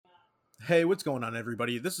Hey, what's going on,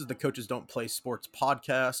 everybody? This is the Coaches Don't Play Sports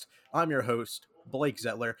podcast. I'm your host, Blake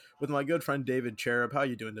Zettler, with my good friend David Cherub. How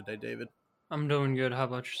you doing today, David? I'm doing good. How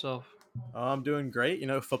about yourself? I'm doing great.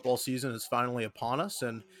 Football season is finally upon us,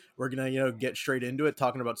 and we're gonna, get straight into it,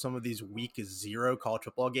 talking about some of these week zero college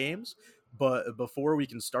football games. But before we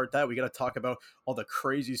can start that, we got to talk about all the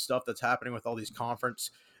crazy stuff that's happening with all these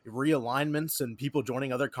conference realignments and people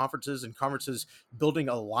joining other conferences and conferences building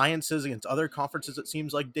alliances against other conferences. It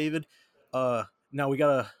seems like, David. Now we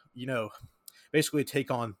gotta, basically take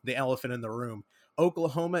on the elephant in the room.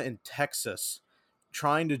 Oklahoma and Texas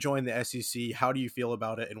trying to join the SEC. How do you feel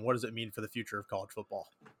about it, and what does it mean for the future of college football?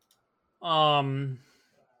 Um,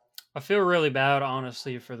 I feel really bad,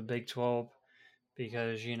 honestly, for the Big 12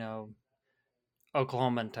 because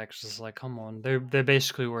Oklahoma and Texas. Like, come on, they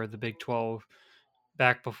basically were the Big 12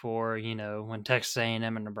 back before when Texas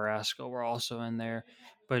A&M and Nebraska were also in there,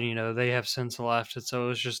 but they have since left it. So it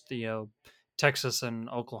was just Texas and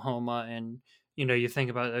Oklahoma, and you think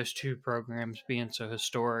about those two programs being so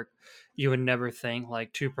historic, you would never think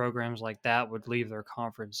like two programs like that would leave their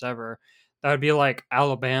conference ever. That would be like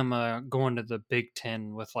Alabama going to the Big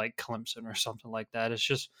Ten with like Clemson or something like that. It's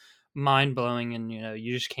just mind blowing, and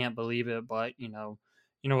you just can't believe it. But you know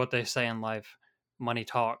what they say in life, money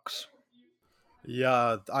talks.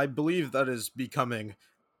 Yeah, I believe that is becoming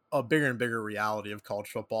a bigger and bigger reality of college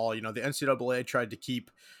football. The NCAA tried to keep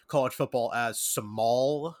college football as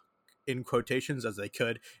small in quotations as they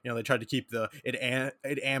could. They tried to keep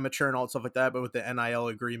it amateur and all that stuff like that. But with the NIL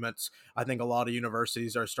agreements, I think a lot of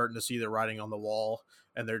universities are starting to see the writing on the wall,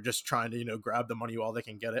 and they're just trying to grab the money while they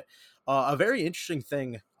can get it. A very interesting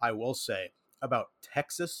thing I will say about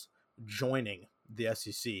Texas joining the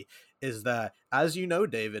SEC is that, as you know,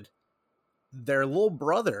 David, their little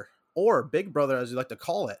brother, or big brother as you like to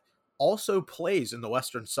call it, also plays in the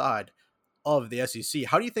western side of the SEC.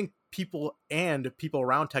 How do you think people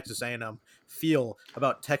around Texas A&M feel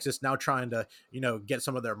about Texas now trying to, get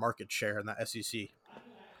some of their market share in the SEC?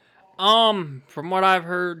 From what I've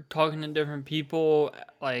heard, talking to different people,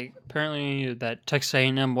 like apparently that Texas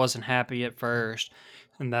A&M wasn't happy at first,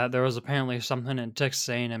 and that there was apparently something in Texas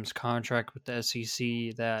A&M's contract with the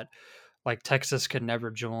SEC that like Texas could never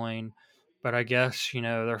join. But I guess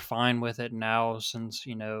they're fine with it now since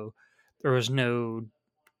there was no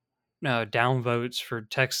downvotes for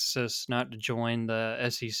Texas not to join the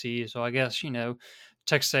SEC. So I guess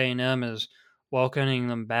Texas A&M is welcoming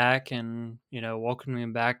them back, and welcoming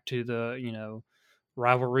them back to the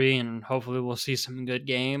rivalry, and hopefully we'll see some good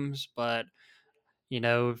games. But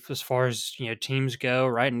as far as teams go,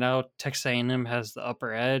 right now Texas A&M has the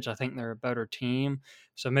upper edge. I think they're a better team,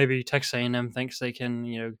 so maybe Texas A&M thinks they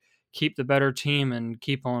can keep the better team and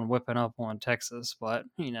keep on whipping up on Texas. But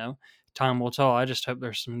time will tell. I just hope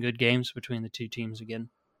there's some good games between the two teams again.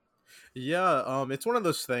 Yeah, it's one of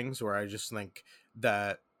those things where I just think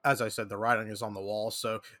that, as I said, the writing is on the wall.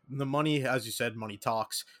 So the money, as you said, money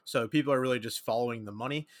talks. So people are really just following the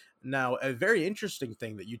money. Now, a very interesting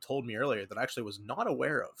thing that you told me earlier that I actually was not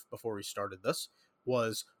aware of before we started this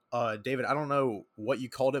was, David, I don't know what you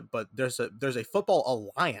called it, but there's a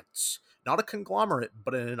football alliance, not a conglomerate,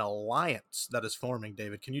 but an alliance that is forming.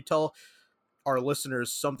 David, can you tell our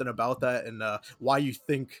listeners something about that, and why you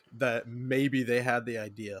think that maybe they had the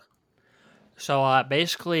idea? So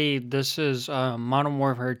basically, this is Modern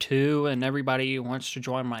Warfare 2, and everybody wants to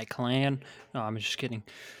join my clan. No, I'm just kidding.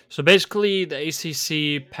 So basically, the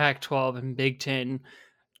ACC, Pac 12, and Big Ten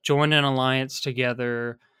joined an alliance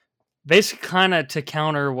together, basically kind of to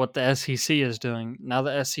counter what the SEC is doing. Now,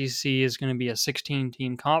 the SEC is going to be a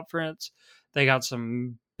 16-team conference. They got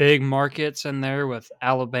some big markets in there with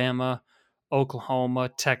Alabama, Oklahoma,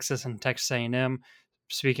 Texas, and Texas A&M.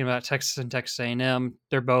 Speaking about Texas and Texas A&M,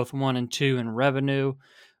 they're both 1 and 2 in revenue.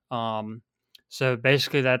 Um, so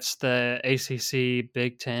basically, that's the ACC,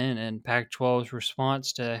 Big Ten, and Pac-12's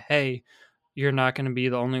response to, hey, you're not going to be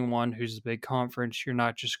the only one who's the big conference. You're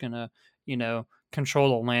not just going to, control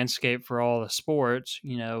the landscape for all the sports.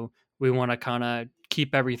 We want to kind of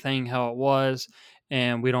keep everything how it was,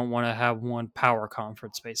 and we don't want to have one power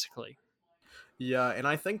conference, basically. Yeah, and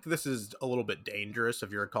I think this is a little bit dangerous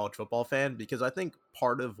if you're a college football fan, because I think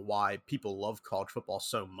part of why people love college football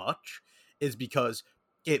so much is because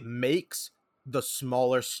it makes the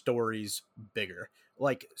smaller stories bigger.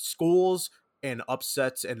 Like, schools and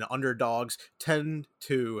upsets and underdogs tend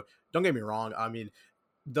to, don't get me wrong, I mean,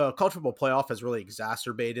 the college football playoff has really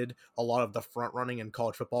exacerbated a lot of the front running in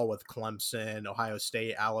college football with Clemson, Ohio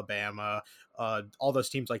State, Alabama, all those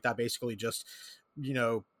teams like that basically just, you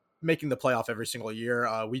know, making the playoff every single year.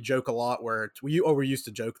 We joke a lot where we used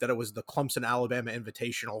to joke that it was the Clemson Alabama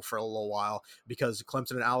Invitational for a little while because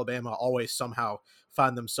Clemson and Alabama always somehow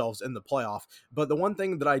find themselves in the playoff. But the one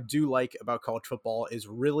thing that I do like about college football is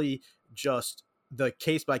really just the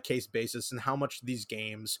case by case basis and how much these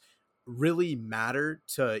games really matter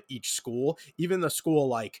to each school, even the school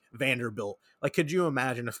like Vanderbilt. Like, could you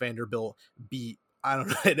imagine if Vanderbilt beat, I don't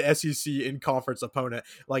know, an SEC in conference opponent?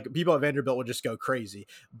 Like, people at Vanderbilt would just go crazy.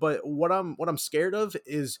 But what I'm scared of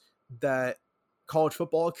is that college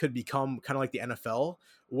football could become kind of like the NFL,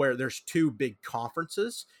 where there's two big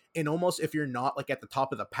conferences, and almost if you're not like at the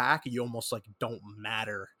top of the pack, you almost like don't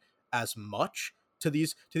matter as much to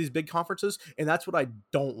these big conferences, and that's what I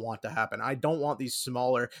don't want to happen. I don't want these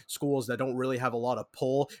smaller schools that don't really have a lot of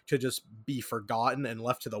pull to just be forgotten and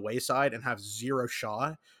left to the wayside and have zero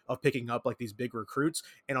shot of picking up like these big recruits.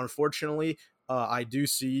 And unfortunately, I do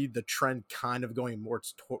see the trend kind of going more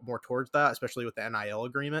towards that, especially with the NIL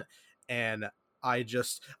agreement. And I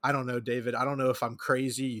don't know, David. I don't know if I'm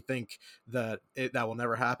crazy. You think that will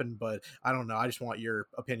never happen, but I don't know. I just want your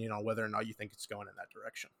opinion on whether or not you think it's going in that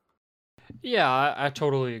direction. Yeah, I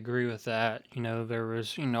totally agree with that. There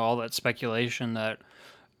was, all that speculation that,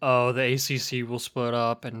 oh, the ACC will split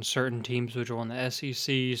up and certain teams will join the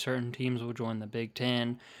SEC, certain teams will join the Big Ten.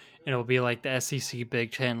 And it'll be like the SEC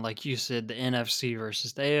Big Ten, like you said, the NFC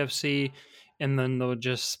versus the AFC. And then they'll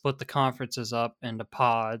just split the conferences up into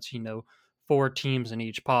pods, four teams in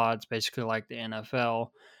each pods, basically like the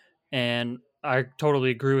NFL. And I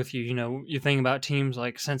totally agree with you. You think about teams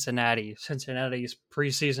like Cincinnati. Cincinnati's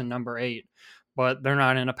preseason number 8, but they're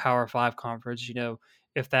not in a Power 5 conference.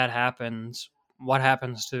 If that happens, what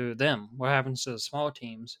happens to them? What happens to the small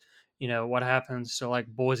teams? What happens to like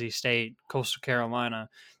Boise State, Coastal Carolina,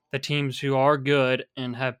 the teams who are good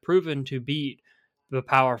and have proven to beat the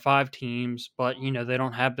Power 5 teams, but they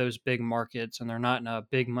don't have those big markets and they're not in a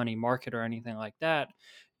big money market or anything like that.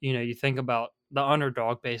 You think about the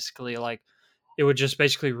underdog basically, like it would just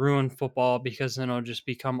basically ruin football because then it'll just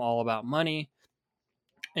become all about money.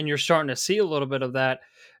 And you're starting to see a little bit of that,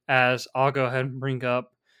 as I'll go ahead and bring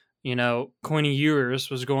up, Quinny Ewers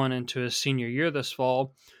was going into his senior year this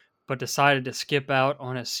fall, but decided to skip out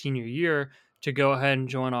on his senior year to go ahead and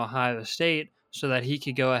join Ohio State so that he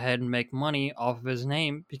could go ahead and make money off of his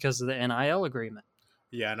name because of the NIL agreement.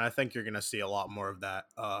 Yeah, and I think you're going to see a lot more of that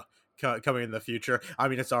coming in the future. I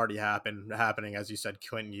mean, it's already happening, as you said,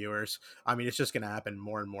 Quentin Ewers. I mean, it's just going to happen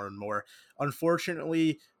more and more and more.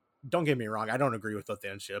 Unfortunately, don't get me wrong, I don't agree with what the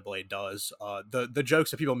NCAA does. The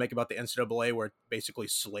jokes that people make about the NCAA, where it's basically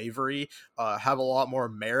slavery, have a lot more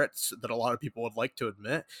merits than a lot of people would like to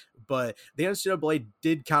admit. But the NCAA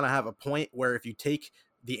did kind of have a point where if you take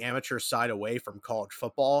the amateur side away from college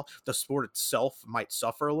football, the sport itself might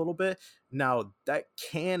suffer a little bit. Now, that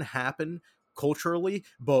can happen culturally,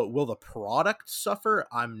 but will the product suffer?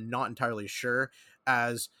 I'm not entirely sure,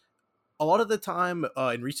 as a lot of the time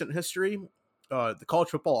in recent history, the college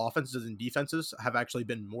football offenses and defenses have actually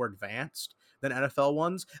been more advanced than NFL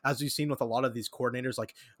ones, as we've seen with a lot of these coordinators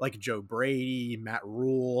like Joe Brady, Matt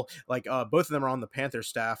Rule, like both of them are on the Panthers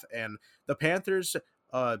staff, and the Panthers,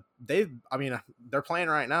 they're playing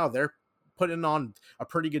right now. They're putting on a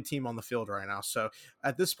pretty good team on the field right now. So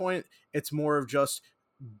at this point, it's more of just,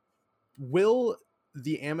 will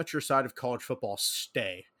the amateur side of college football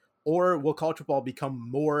stay? Or will college football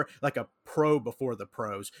become more like a pro before the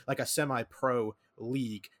pros, like a semi pro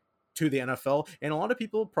league to the NFL? And a lot of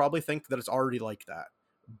people probably think that it's already like that.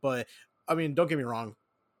 But I mean, don't get me wrong,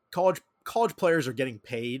 college players are getting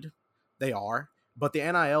paid. They are. But the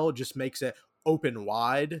NIL just makes it open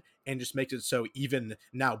wide and just makes it so even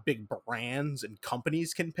now big brands and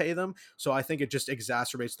companies can pay them. So I think it just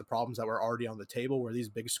exacerbates the problems that were already on the table, where these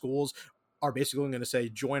big schools are basically going to say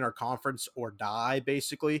join our conference or die,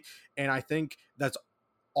 basically. And I think the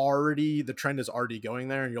trend is already going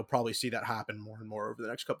there, and you'll probably see that happen more and more over the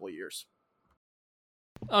next couple of years.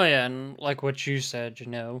 Oh yeah, and like what you said,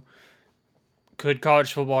 could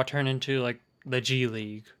college football turn into like the G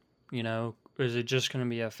League? Is it just going to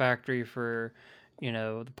be a factory for,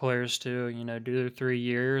 the players to, do their 3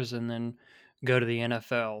 years and then go to the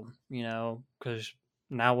NFL? Because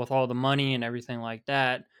now with all the money and everything like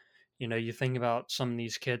that, you think about some of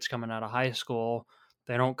these kids coming out of high school,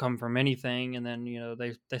 they don't come from anything, and then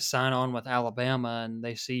they sign on with Alabama and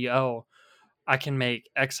they see, oh, I can make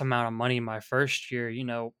X amount of money my first year,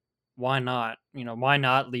 why not? Why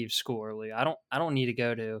not leave school early? I don't need to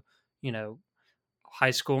go to, you know,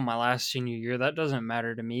 high school my last senior year. That doesn't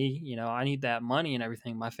matter to me. I need that money and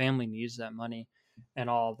everything. My family needs that money and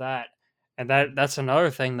all of that. And that's another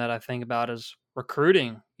thing that I think about is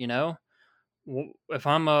recruiting. if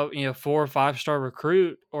I'm a 4 or 5 star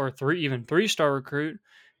recruit or even 3 star recruit,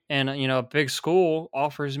 and a big school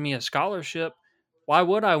offers me a scholarship, why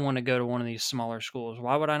would I want to go to one of these smaller schools?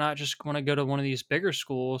 Why would I not just want to go to one of these bigger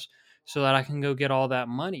schools so that I can go get all that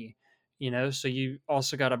money? So you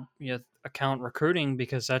also got to account recruiting,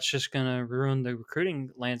 because that's just going to ruin the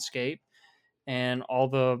recruiting landscape, and all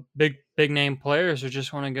the big name players are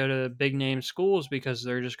just want to go to big name schools because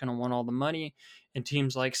they're just going to want all the money. And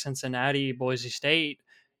teams like Cincinnati, Boise State,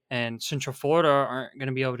 and Central Florida aren't going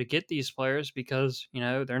to be able to get these players because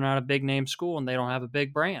they're not a big name school and they don't have a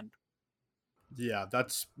big brand. Yeah,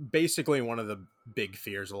 that's basically one of the big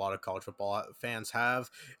fears a lot of college football fans have,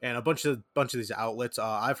 and a bunch of these outlets.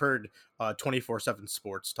 I've heard 24/7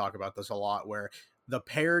 Sports talk about this a lot, where the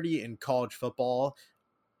parity in college football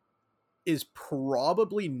is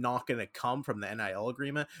probably not going to come from the NIL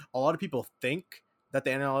agreement. A lot of people think that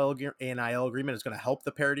the NIL agreement is going to help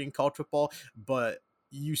the parity in college football, but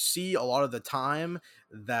you see a lot of the time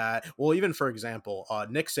that, well, even for example,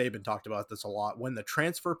 Nick Saban talked about this a lot when the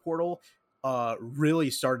transfer portal really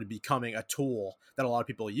started becoming a tool that a lot of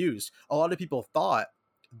people use. A lot of people thought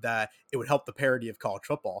that it would help the parity of college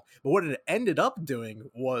football, but what it ended up doing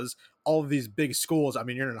was all of these big schools. I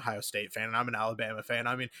mean, you're an Ohio State fan and I'm an Alabama fan.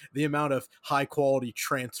 I mean, the amount of high quality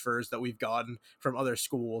transfers that we've gotten from other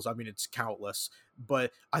schools, I mean, it's countless.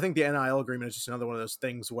 But I think the NIL agreement is just another one of those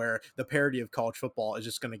things where the parity of college football is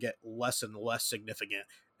just going to get less and less significant,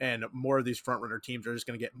 and more of these front runner teams are just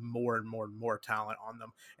going to get more and more and more talent on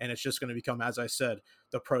them, and it's just going to become, as I said,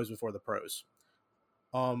 the pros before the pros.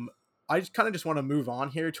 um I just kind of just want to move on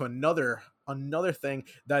here to another thing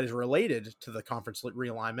that is related to the conference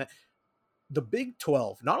realignment. The Big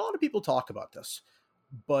 12. Not a lot of people talk about this,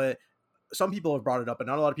 but some people have brought it up, and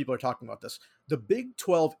not a lot of people are talking about this. The Big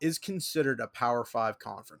 12 is considered a Power 5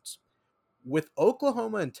 conference. With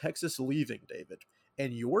Oklahoma and Texas leaving, David,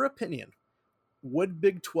 in your opinion, would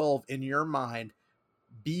Big 12 in your mind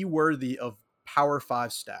be worthy of Power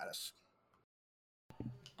 5 status?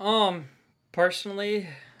 Um, Personally,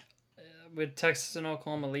 with Texas and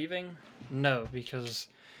Oklahoma leaving, no, because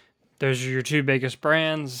those are your two biggest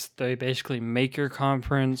brands. They basically make your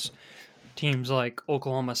conference. Teams like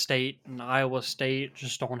Oklahoma State and Iowa State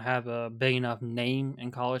just don't have a big enough name in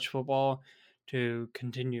college football to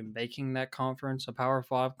continue making that conference a Power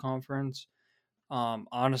Five conference.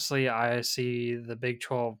 Honestly, I see the Big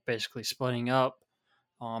 12 basically splitting up.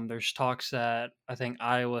 There's talks that I think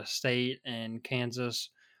Iowa State and Kansas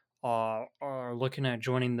are looking at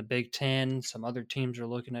joining the Big 10. Some other teams are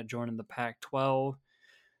looking at joining the Pac 12.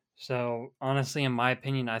 So honestly, in my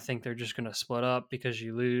opinion, I think they're just going to split up because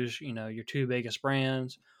you lose, your two biggest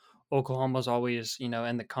brands. Oklahoma's always,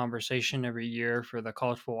 in the conversation every year for the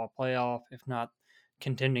college football playoff, if not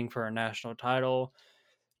contending for a national title.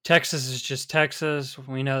 Texas is just Texas.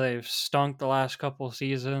 We know they've stunk the last couple of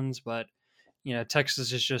seasons, but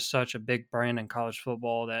Texas is just such a big brand in college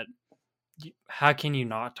football that how can you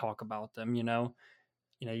not talk about them?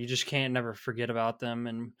 You just can't never forget about them.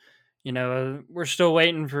 And we're still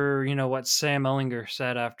waiting for what Sam Ellinger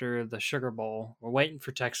said after the Sugar Bowl. We're waiting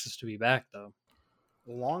for Texas to be back, though.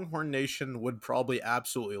 Longhorn Nation would probably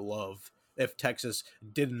absolutely love if Texas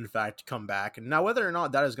did in fact come back. And now, whether or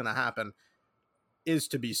not that is going to happen is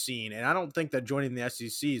to be seen. And I don't think that joining the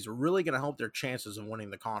SEC is really going to help their chances of winning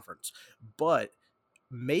the conference. But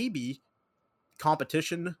maybe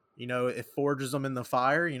competition, it forges them in the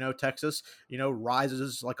fire. Texas,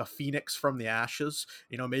 rises like a phoenix from the ashes.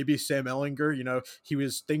 Maybe Sam Ellinger, he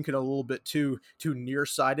was thinking a little bit too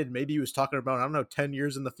nearsighted. Maybe he was talking about, I don't know, 10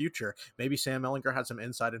 years in the future. Maybe Sam Ellinger had some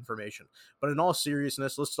inside information. But in all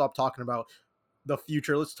seriousness, let's stop talking about the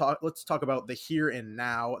future. Let's talk about the here and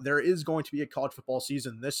now. There is going to be a college football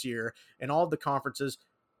season this year, and all of the conferences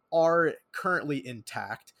are currently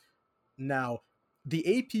intact. Now,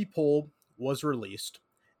 the AP poll was released,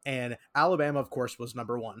 and Alabama, of course, was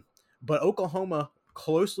number one, but Oklahoma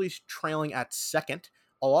closely trailing at second.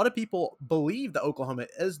 A lot of people believe that Oklahoma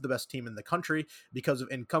is the best team in the country because of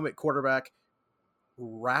incumbent quarterback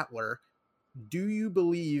Rattler. Do you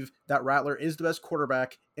believe that Rattler is the best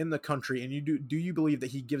quarterback in the country, and do you believe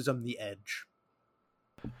that he gives them the edge?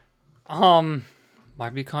 Um,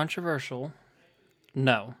 might be controversial.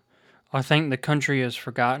 No, I think the country has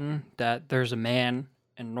forgotten that there's a man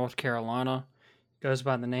in North Carolina goes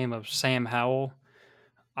by the name of Sam Howell.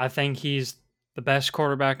 I think he's the best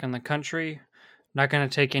quarterback in the country. Not going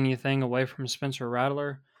to take anything away from Spencer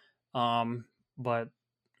Rattler, but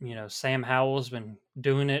Sam Howell's been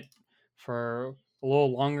doing it for a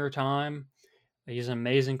little longer time. He's an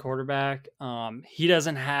amazing quarterback. He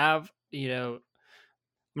doesn't have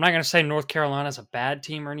I'm not going to say North Carolina's a bad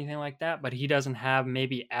team or anything like that, but he doesn't have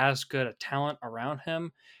maybe as good a talent around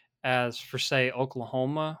him as, for say,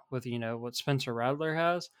 Oklahoma with, what Spencer Rattler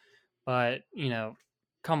has. But,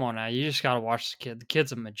 come on now. You just got to watch the kid. The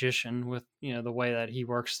kid's a magician with, the way that he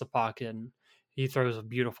works the pocket, and he throws a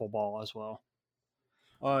beautiful ball as well.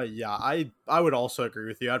 Yeah, I would also agree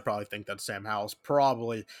with you. I'd probably think that Sam Howell's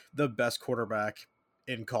probably the best quarterback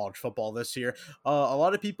in college football this year. A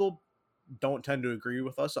lot of people don't tend to agree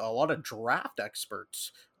with us. A lot of draft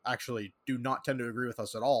experts actually do not tend to agree with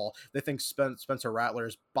us at all. They think Spencer Rattler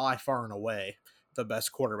is by far and away the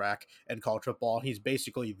best quarterback in college football. He's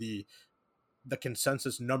basically the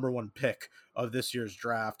consensus number one pick of this year's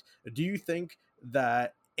draft. Do you think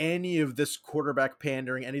that any of this quarterback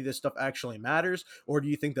pandering, any of this stuff actually matters? Or do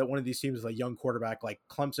you think that one of these teams is a young quarterback like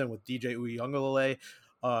Clemson with DJ Uiagalelei,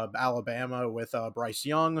 Alabama with Bryce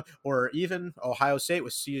Young, or even Ohio State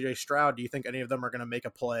with CJ Stroud, do you think any of them are going to make a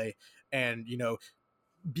play and,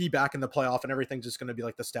 be back in the playoff and everything's just going to be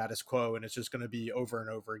like the status quo and it's just going to be over and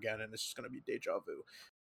over again and it's just going to be deja vu?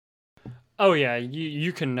 Oh yeah,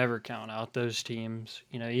 you can never count out those teams.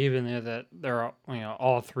 Even though that they're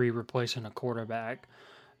all three replacing a quarterback.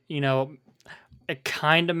 You know, it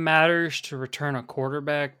kind of matters to return a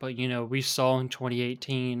quarterback, but we saw in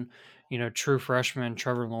 2018, true freshman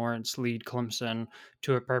Trevor Lawrence lead Clemson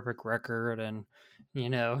to a perfect record, and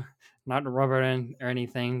you know, not to rub it in or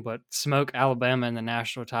anything, but smoke Alabama in the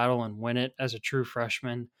national title and win it as a true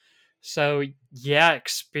freshman. So yeah,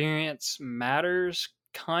 experience matters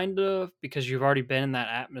kind of because you've already been in that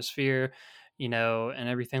atmosphere, and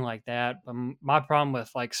everything like that. But my problem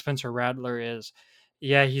with like Spencer Rattler is,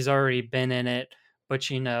 yeah, he's already been in it, but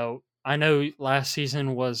I know last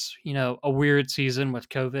season was, a weird season with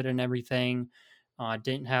COVID and everything.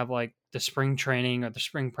 Didn't have like the spring training or the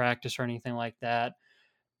spring practice or anything like that.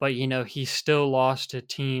 But he still lost to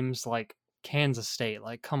teams like Kansas State.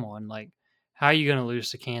 Like, come on, like, how are you going to lose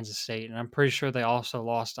to Kansas State? And I'm pretty sure they also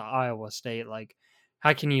lost to Iowa State. Like,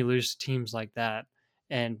 how can you lose to teams like that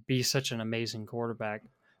and be such an amazing quarterback?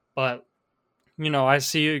 But I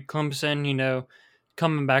see Clemson,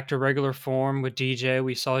 coming back to regular form with DJ.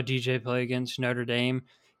 We saw DJ play against Notre Dame.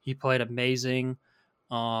 He played amazing.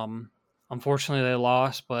 Um, Unfortunately, they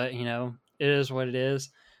lost, but it is what it is.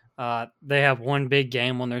 They have one big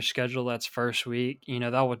game on their schedule. That's first week.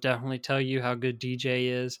 That will definitely tell you how good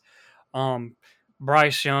DJ is. Um,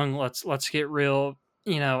 Bryce Young. Let's get real.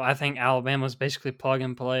 I think Alabama's basically plug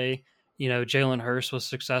and play. Jalen Hurst was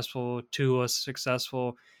successful. Tua was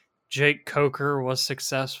successful. Jake Coker was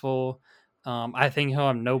successful. I think he'll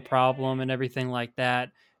have no problem and everything like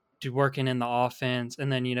that. To working in the offense,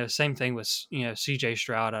 and then same thing with C.J.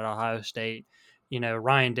 Stroud at Ohio State.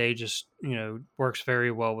 Ryan Day just works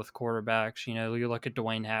very well with quarterbacks. You look at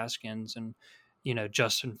Dwayne Haskins and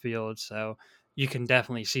Justin Fields, so you can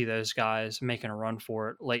definitely see those guys making a run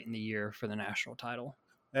for it late in the year for the national title.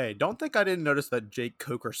 Hey, don't think I didn't notice that Jake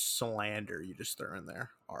Coker slander you just threw in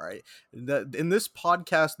there. All right. In this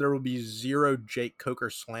podcast, there will be zero Jake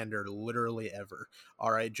Coker slander literally ever.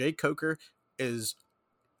 All right. Jake Coker is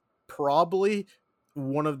probably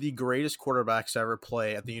one of the greatest quarterbacks to ever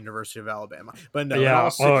play at the University of Alabama. But no, Yeah.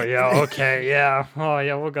 Oh, yeah. Okay. Yeah. Oh,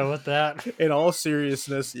 yeah. We'll go with that. In all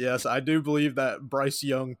seriousness, yes, I do believe that Bryce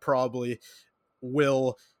Young probably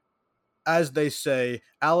will, as they say,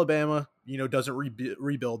 Alabama, doesn't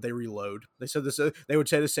rebuild, they reload. They said this. They would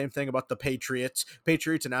say the same thing about the Patriots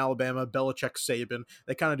and Alabama, Belichick, Saban.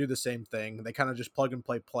 They kind of do the same thing. They kind of just plug and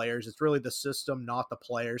play players. It's really the system, not the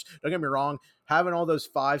players. Don't get me wrong. Having all those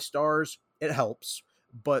 5 stars, it helps,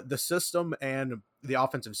 but the system and the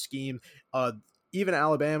offensive scheme, even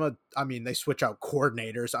Alabama, I mean, they switch out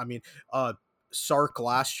coordinators. I mean, Sark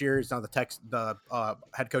last year is now the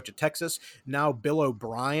head coach at Texas. Now Bill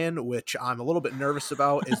O'Brien, which I'm a little bit nervous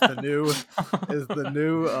about, is the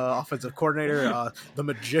new offensive coordinator. The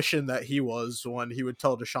magician that he was when he would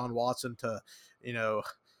tell Deshaun Watson to,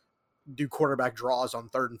 do quarterback draws on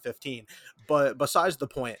 3rd and 15. But besides the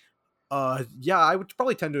point, yeah, I would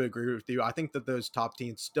probably tend to agree with you. I think that those top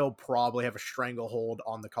teams still probably have a stranglehold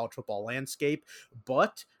on the college football landscape,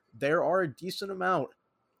 but there are a decent amount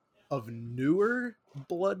of newer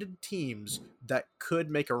blooded teams that could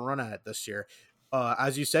make a run at it this year.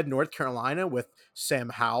 As you said, North Carolina with Sam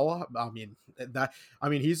Howell.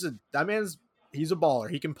 He's a baller.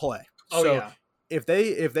 He can play. Oh, So yeah. if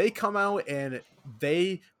they come out and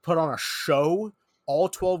they put on a show all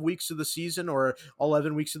 12 weeks of the season or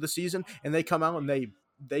 11 weeks of the season, and they come out and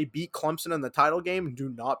they beat Clemson in the title game, do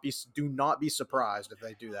not be surprised if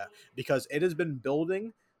they do that, because it has been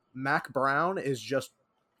building. Mac Brown is just,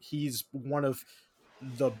 he's one of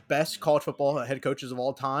the best college football head coaches of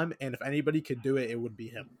all time, and if anybody could do it, it would be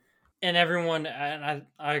him. And everyone, and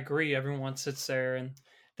I agree, everyone sits there and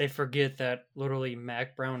they forget that literally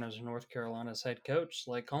Mac Brown is North Carolina's head coach.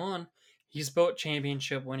 Like, come on, he's built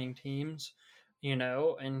championship winning teams,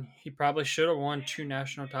 and he probably should have won 2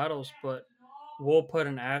 national titles, but we'll put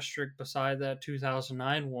an asterisk beside that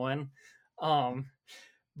 2009 one. Um,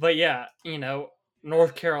 but yeah,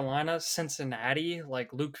 North Carolina, Cincinnati,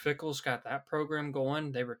 like Luke Fickle's got that program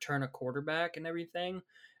going. They return a quarterback and everything.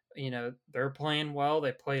 They're playing well.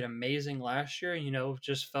 They played amazing last year.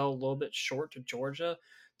 Just fell a little bit short to Georgia.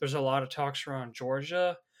 There's a lot of talks around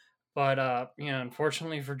Georgia, but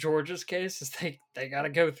unfortunately for Georgia's case, is they got to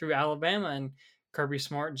go through Alabama, and Kirby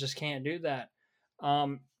Smart just can't do that.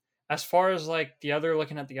 Um, as far as like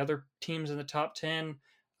looking at the other teams in the top 10,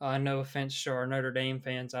 no offense to our Notre Dame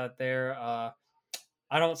fans out there,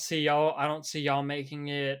 I don't see y'all. I don't see y'all making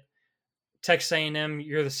it. Texas A&M,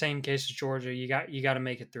 you're the same case as Georgia. You got to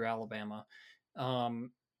make it through Alabama.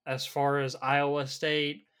 Um, as far as Iowa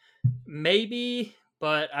State, maybe,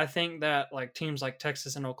 but I think that like teams like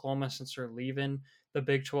Texas and Oklahoma, since they're leaving the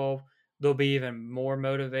Big 12, they'll be even more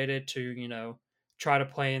motivated to try to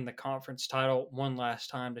play in the conference title one last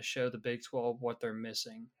time to show the Big 12 what they're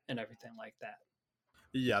missing and everything like that.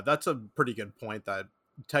 Yeah, that's a pretty good point that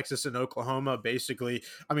Texas and Oklahoma basically,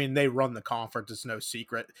 I mean, they run the conference, it's no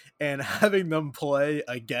secret. And having them play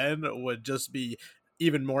again would just be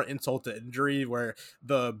even more insult to injury, where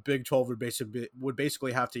the Big 12 would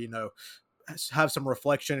basically have to, have some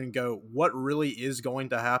reflection and go, what really is going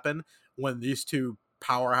to happen when these two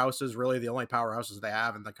powerhouses, really the only powerhouses they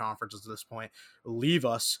have in the conference at this point, leave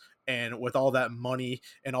us, and with all that money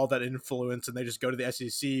and all that influence, and they just go to the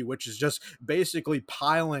SEC, which is just basically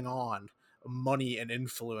piling on money and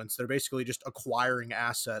influence. They're basically just acquiring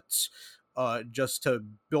assets just to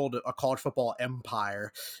build a college football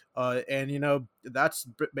empire. And that's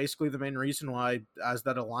basically the main reason why, as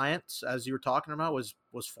that alliance, as you were talking about, was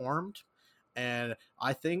formed. And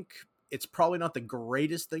I think it's probably not the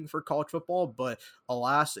greatest thing for college football, but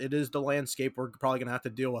alas, it is the landscape we're probably going to have to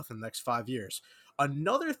deal with in the next 5 years.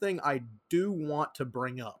 Another thing I do want to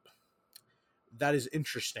bring up that is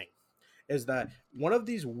interesting is that one of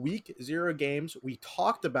these week zero games, we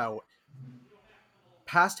talked about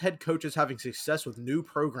past head coaches having success with new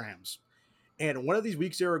programs. And one of these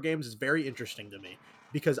week zero games is very interesting to me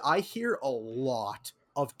because I hear a lot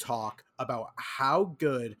of talk about how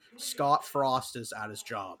good Scott Frost is at his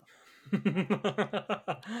job.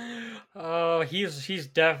 Oh, he's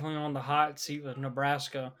definitely on the hot seat with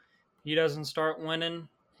Nebraska. He doesn't start winning,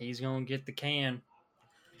 he's gonna get the can.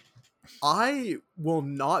 I will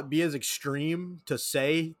not be as extreme to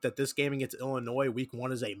say that this game against Illinois week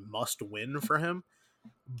one is a must win for him,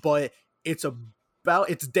 but it's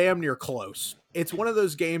damn near close. It's one of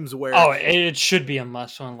those games where Oh, it should be a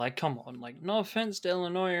must win. Like, come on. Like, no offense to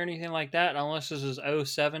Illinois or anything like that, unless this is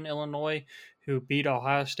 '07 Illinois who beat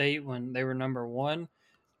Ohio State when they were number one.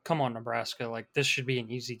 Come on, Nebraska. Like, this should be an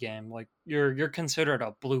easy game. Like, you're considered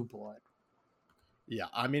a blue blood. yeah,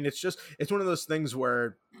 I mean it's one of those things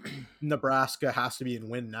where Nebraska has to be in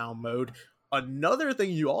win now mode. Another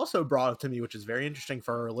thing you also brought up to me, which is very interesting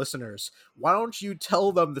for our listeners, why don't you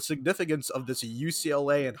tell them the significance of this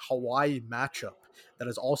UCLA and Hawaii matchup that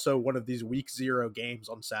is also one of these week zero games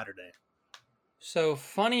on Saturday? So,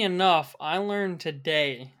 funny enough, I learned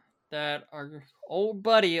today that our old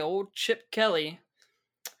buddy, old Chip Kelly,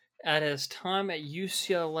 at his time at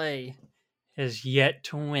UCLA, has yet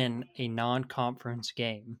to win a non conference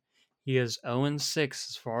game. He is 0-6,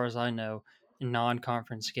 as far as I know, in non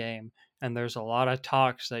conference game. And there's a lot of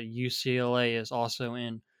talks that UCLA is also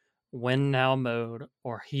in win now mode,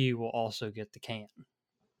 or he will also get the can.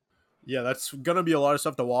 Yeah, that's going to be a lot of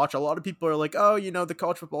stuff to watch. A lot of people are like, oh, the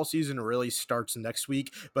college football season really starts next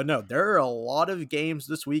week. But no, there are a lot of games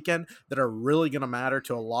this weekend that are really going to matter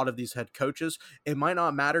to a lot of these head coaches. It might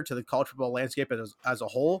not matter to the college football landscape as a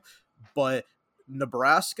whole, but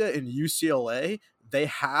Nebraska and UCLA, they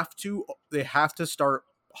have to start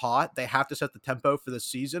hot. They have to set the tempo for the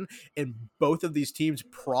season. And both of these teams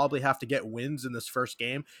probably have to get wins in this first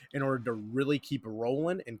game in order to really keep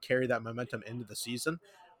rolling and carry that momentum into the season.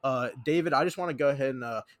 David, I just want to go ahead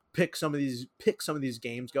and pick some of these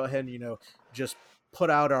games. Go ahead and just put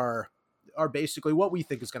out our basically what we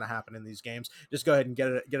think is going to happen in these games. Just go ahead and get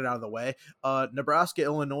it out of the way. Nebraska,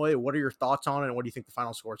 Illinois. What are your thoughts on it, and what do you think the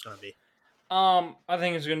final score is going to be? I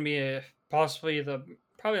think it's going to be possibly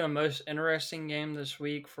probably the most interesting game this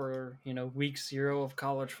week for week zero of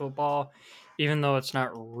college football, even though it's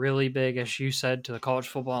not really big, as you said, to the college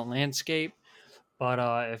football landscape. But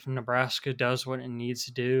if Nebraska does what it needs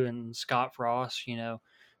to do, and Scott Frost,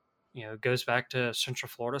 goes back to Central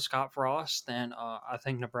Florida, Scott Frost, then I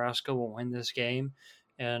think Nebraska will win this game,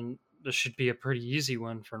 and this should be a pretty easy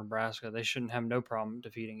win for Nebraska. They shouldn't have no problem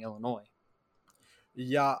defeating Illinois.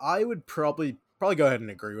 Yeah, I would probably go ahead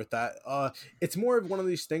and agree with that. It's more of one of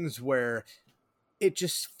these things where it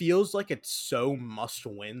just feels like it's so must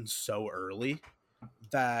win so early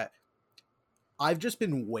that I've just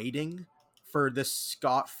been waiting for this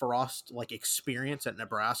Scott Frost like experience at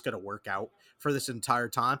Nebraska to work out for this entire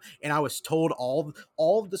time, and I was told all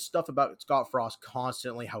of the stuff about Scott Frost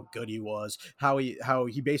constantly, how good he was, how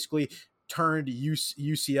he basically turned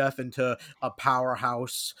UCF into a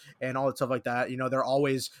powerhouse and all that stuff like that. They're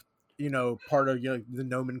always part of the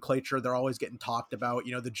nomenclature. They're always getting talked about.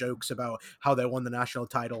 The jokes about how they won the national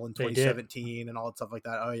title in They did. 2017 and all that stuff like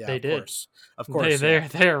that. Oh yeah, They of did. course, of They course, they yeah.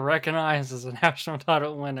 they are recognized as a national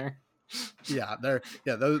title winner. Yeah, they're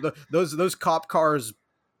yeah those cop cars.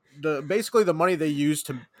 Basically the money they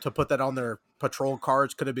used to put that on their patrol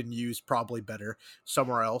cars could have been used probably better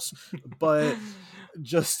somewhere else. But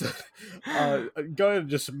just go ahead,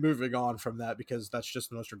 just moving on from that, because that's just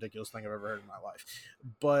the most ridiculous thing I've ever heard in my life.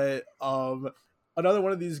 But another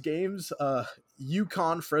one of these games,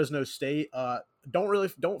 UConn Fresno State.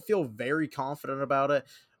 Don't feel very confident about it.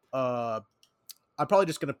 I'm probably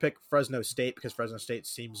just gonna pick Fresno State because Fresno State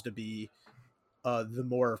seems to be the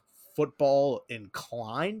more football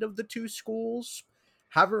inclined of the two schools.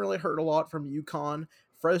 Haven't really heard a lot from UConn.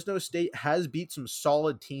 Fresno State has beat some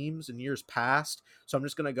solid teams in years past, so I'm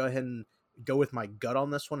just going to go ahead and go with my gut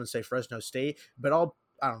on this one and say Fresno State. But I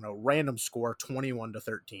don't know, random score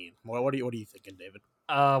 21-13. What are you thinking, David?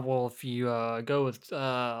 Well, if you go with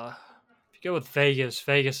Vegas,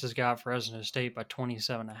 Vegas has got Fresno State by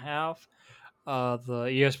 27.5. The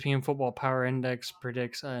ESPN Football Power Index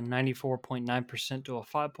predicts 94.9% to a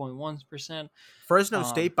 5.1%. Fresno Um,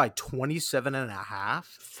 State by 27.5.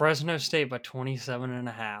 Fresno State by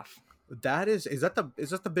 27.5. Is that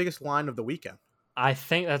the biggest line of the weekend? I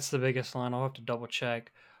think that's the biggest line. I'll have to double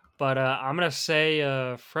check. But I'm going to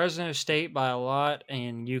say Fresno State by a lot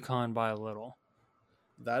and UConn by a little.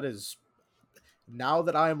 That is, now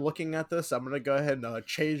that I am looking at this, I'm gonna go ahead and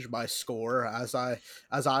change my score as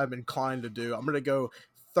I'm inclined to do. I'm gonna go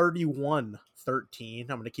 31-13.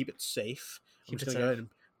 I'm gonna keep it safe. I'm Keep just it gonna safe.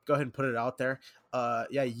 go ahead and put it out there.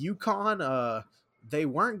 Yeah, UConn. They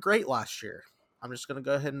weren't great last year. I'm just gonna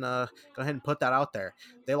go ahead and put that out there.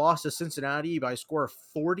 They lost to Cincinnati by a score of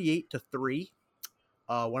 48-3.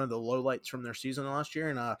 One of the lowlights from their season last year,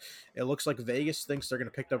 and it looks like Vegas thinks they're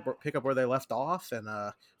going to pick up where they left off, and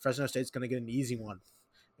Fresno State's going to get an easy one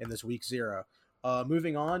in this week 0.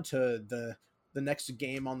 Moving on to the next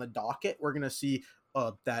game on the docket, we're going to see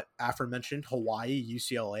that aforementioned Hawaii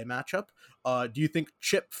UCLA matchup. Do you think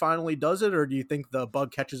Chip finally does it, or do you think the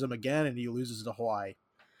bug catches him again and he loses to Hawaii?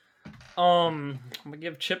 I'm gonna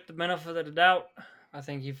give Chip the benefit of the doubt. I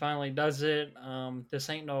think he finally does it. This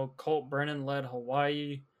ain't no Colt Brennan led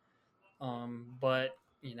Hawaii. But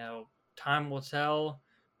time will tell.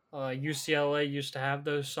 UCLA used to have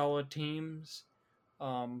those solid teams.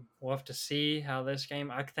 We'll have to see how this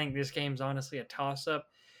game. I think this game's honestly a toss up.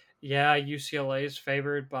 Yeah, UCLA is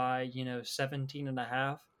favored by 17 and a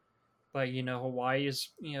half, but Hawaii is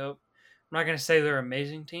I'm not gonna say they're an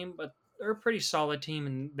amazing team, but they're a pretty solid team,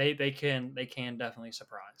 and they can definitely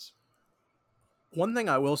surprise. One thing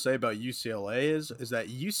I will say about UCLA is that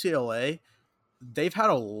UCLA, they've had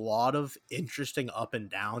a lot of interesting up and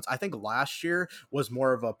downs. I think last year was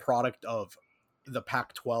more of a product of the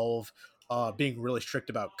Pac-12 being really strict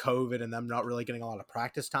about COVID and them not really getting a lot of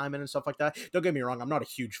practice time in and stuff like that. Don't get me wrong, I'm not a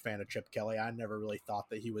huge fan of Chip Kelly. I never really thought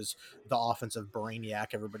that he was the offensive brainiac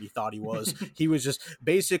everybody thought he was. He was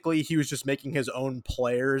just making his own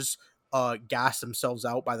players gas themselves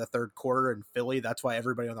out by the third quarter in Philly. That's why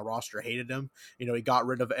everybody on the roster hated him. He got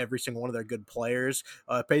rid of every single one of their good players.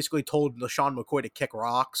 Basically told LaShawn McCoy to kick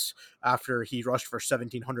rocks after he rushed for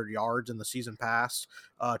 1,700 yards in the season past.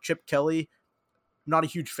 Chip Kelly, not a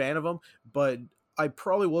huge fan of him, but I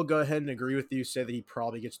probably will go ahead and agree with you, say that he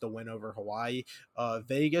probably gets the win over Hawaii.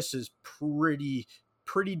 Vegas is pretty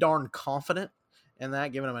darn confident in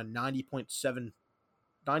that, giving him a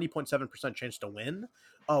 90.7% chance to win.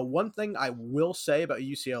 One thing I will say about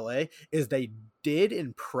UCLA is they did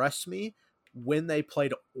impress me when they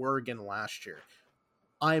played Oregon last year.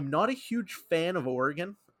 I am not a huge fan of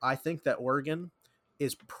Oregon. I think that Oregon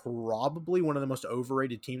is probably one of the most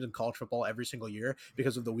overrated teams in college football every single year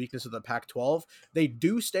because of the weakness of the Pac-12. They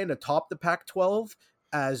do stand atop the Pac-12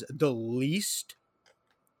 as the least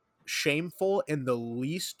shameful and the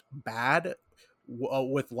least bad,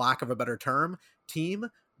 with lack of a better term, team.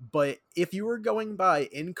 But if you were going by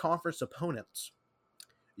in-conference opponents,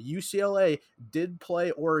 UCLA did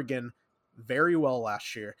play Oregon very well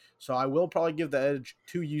last year. So I will probably give the edge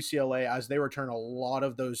to UCLA as they return a lot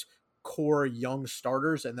of those core young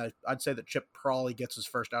starters, and that I'd say that Chip probably gets his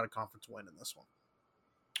first out of conference win in this one.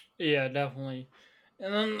 Yeah, definitely.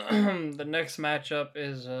 And then the next matchup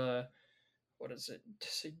is what is it?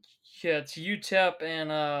 Yeah, it's UTEP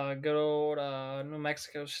and good old New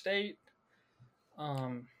Mexico State.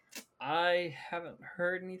 Um, I haven't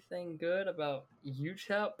heard anything good about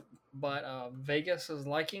UTEP, but Vegas is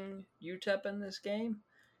liking UTEP in this game.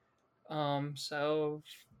 So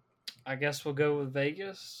I guess we'll go with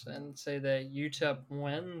Vegas and say that UTEP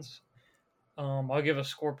wins. I'll give a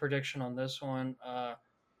score prediction on this one.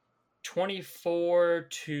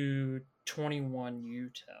 24-21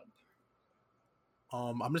 UTEP.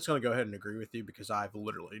 I'm just gonna go ahead and agree with you because I have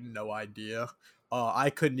literally no idea. I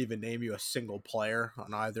couldn't even name you a single player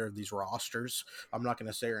on either of these rosters. I'm not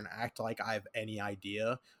gonna sit here and act like I have any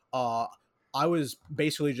idea. Uh, I was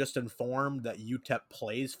basically just informed that UTEP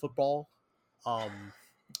plays football. Um,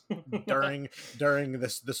 during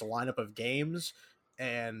this lineup of games,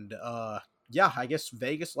 and yeah, I guess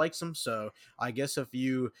Vegas likes them. So I guess if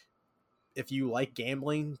you like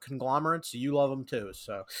gambling conglomerates, you love them too.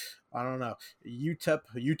 So I don't know.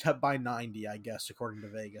 UTEP by 90, I guess, according to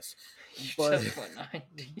Vegas. But UTEP by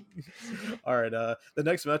 90. all right, the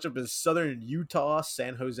next matchup is Southern Utah,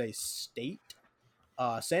 San Jose State.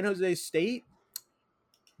 San Jose State,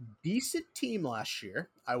 decent team last year.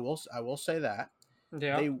 I will say that.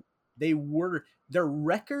 Yeah. They they were their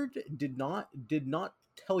record did not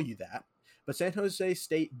tell you that, but San Jose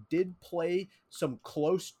State did play some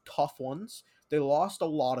close, tough ones. They lost a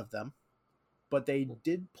lot of them, but they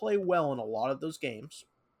did play well in a lot of those games.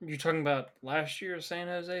 You're talking about last year's San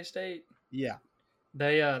Jose State? Yeah.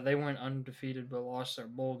 They went undefeated but lost their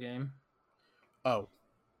bowl game. Oh,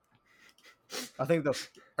 I think the.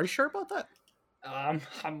 Are you sure about that? I'm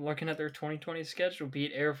looking at their 2020 schedule.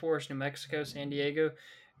 Beat Air Force, New Mexico, San Diego,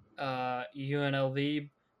 UNLV,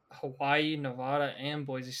 Hawaii, Nevada, and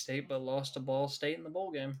Boise State, but lost to Ball State in the bowl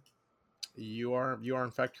game. You are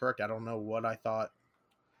in fact correct. I don't know what I thought.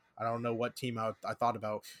 I don't know what team I thought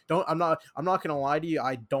about. I'm not gonna lie to you.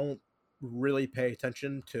 I don't really pay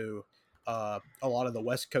attention to a lot of the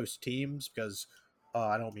West Coast teams because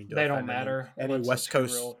I don't mean to They don't offend matter. any Let's West be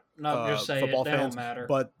Coast real. No, just say football it. They don't fans, matter.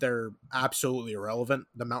 but they're absolutely irrelevant.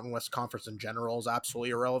 The Mountain West Conference in general is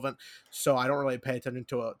absolutely irrelevant, so I don't really pay attention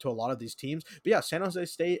to a lot of these teams. But yeah, San Jose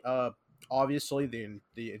State, obviously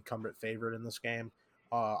the incumbent favorite in this game.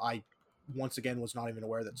 I once again was not even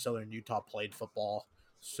aware that Southern Utah played football,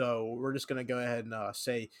 so we're just gonna go ahead and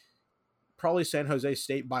say probably San Jose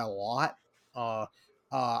State by a lot. Uh,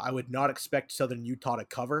 I would not expect Southern Utah to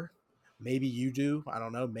cover. Maybe you do. I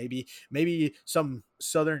don't know. Maybe some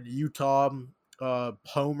Southern Utah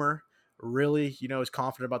homer really is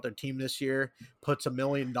confident about their team this year, puts $1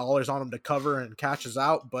 million on them to cover and cashes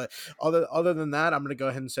out. But other than that, I'm going to go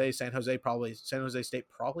ahead and say San Jose State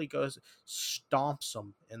probably goes stomps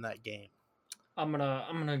them in that game. I'm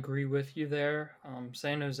gonna agree with you there.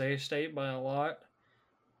 San Jose State by a lot.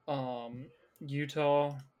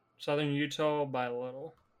 Utah, Southern Utah by a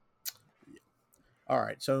little. All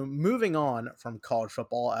right, so moving on from college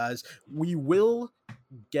football, as we will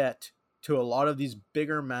get to a lot of these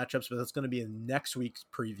bigger matchups, but that's going to be in next week's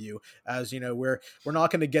preview. As you know, we're not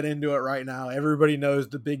going to get into it right now. Everybody knows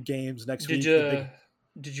the big games next Did week. you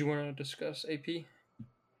did you want to discuss AP?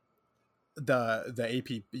 The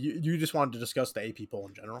AP. You just wanted to discuss the AP poll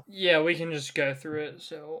in general. Yeah, we can just go through it.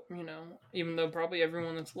 So even though probably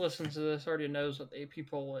everyone that's listened to this already knows what the AP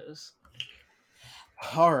poll is.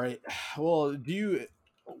 All right. Well,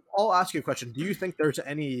 I'll ask you a question. Do you think there's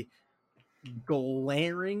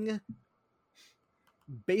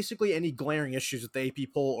basically any glaring issues with the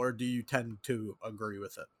AP poll, or do you tend to agree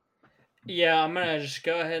with it? Yeah, I'm gonna just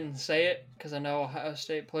go ahead and say it because I know Ohio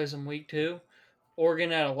State plays them week 2.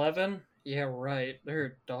 Oregon at 11. Yeah, right. They're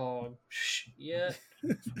a dog. Yeah.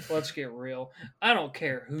 Let's get real. I don't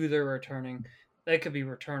care who they're returning. They could be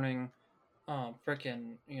returning,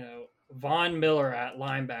 freaking Von Miller at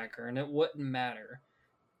linebacker, and it wouldn't matter.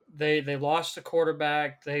 They lost the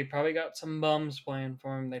quarterback. They probably got some bums playing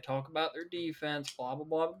for them. They talk about their defense. Blah blah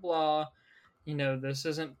blah blah blah. This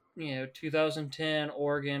isn't 2010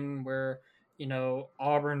 Oregon where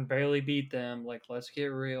Auburn barely beat them. Like, let's get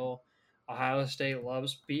real. Ohio State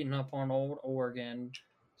loves beating up on old Oregon.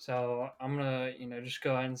 So I'm gonna just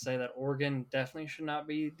go ahead and say that Oregon definitely should not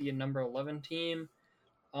be the number 11 team.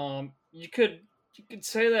 You could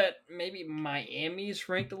say that maybe Miami's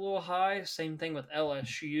ranked a little high. Same thing with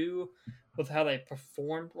LSU. with how they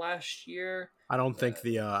performed last year. I don't think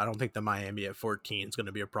the Miami at 14 is going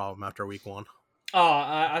to be a problem after week 1. Oh,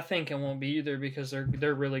 I think it won't be either because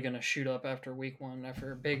they're really going to shoot up after week 1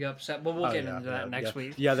 after a big upset. But we'll Oh get yeah, into yeah, that next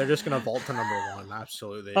week. yeah. They're just gonna vault to number 1.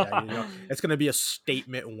 Absolutely. Yeah, it's gonna be a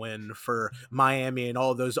statement win for Miami and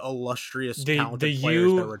all those illustrious, talented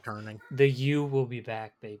players they're returning. The U will be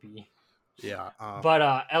back, baby. Yeah.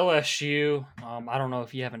 But LSU, I don't know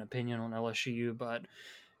if you have an opinion on LSU, but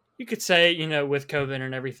you could say with COVID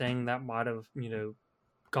and everything that might have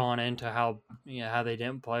gone into how how they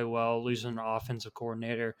didn't play well, losing the offensive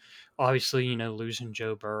coordinator, obviously losing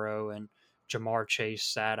Joe Burrow and Jamar Chase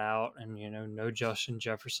sat out, and no Justin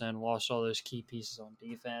Jefferson, lost all those key pieces on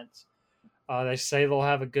defense. They say they'll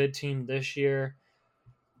have a good team this year.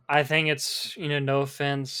 I think it's no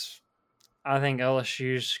offense, I think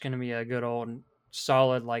LSU's going to be a good old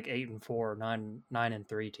solid like 8-4,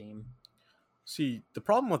 9-3 team. See, the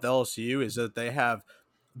problem with LSU is that they have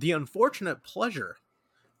the unfortunate pleasure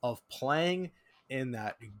of playing in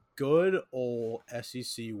that good old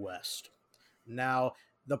SEC West. Now,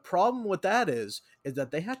 the problem with that is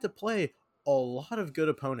that they have to play a lot of good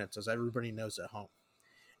opponents, as everybody knows at home.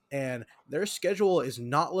 And their schedule is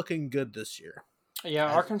not looking good this year.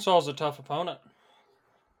 Yeah, Arkansas is a tough opponent.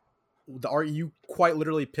 You quite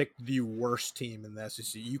literally picked the worst team in the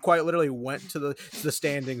SEC. You quite literally went to the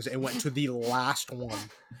standings and went to the last one,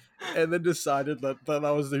 and then decided that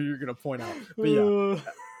was who you're going to point out. But yeah,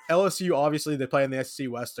 LSU, obviously they play in the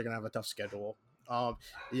SEC West. They're going to have a tough schedule.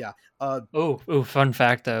 Yeah. Fun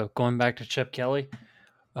fact though, going back to Chip Kelly,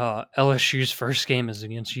 LSU's first game is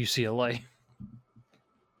against UCLA.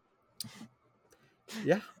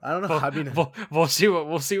 Yeah, I don't know. I mean, we'll see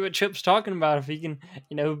what Chip's talking about. If he can,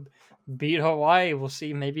 beat Hawaii, we'll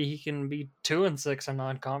see. Maybe he can be 2-6 in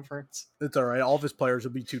non-conference. It's all right. All of his players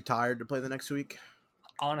will be too tired to play the next week.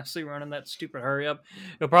 Honestly, running that stupid hurry up,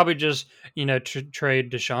 he'll probably just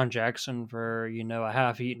trade Deshaun Jackson for a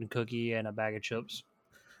half-eaten cookie and a bag of chips.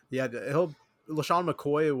 Yeah, LaShawn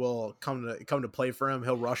McCoy will come to play for him.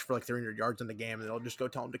 He'll rush for like 300 yards in the game, and they'll just go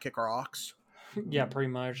tell him to kick rocks. Yeah, pretty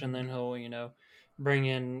much, and then he'll bring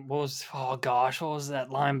in what was that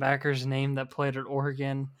linebacker's name that played at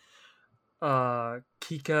Oregon?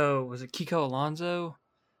 Kiko Alonso?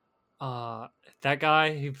 That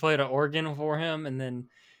guy who played at Oregon for him, and then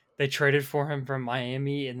they traded for him from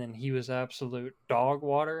Miami, and then he was absolute dog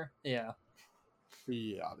water. Yeah.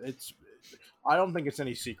 I don't think it's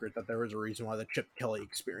any secret that there was a reason why the Chip Kelly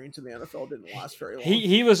experience in the NFL didn't last very long.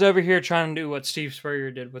 He was over here trying to do what Steve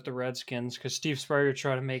Spurrier did with the Redskins, because Steve Spurrier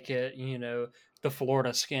tried to make it, the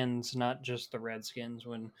Florida Skins, not just the Redskins,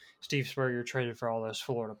 when Steve Spurrier traded for all those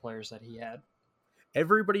Florida players that he had.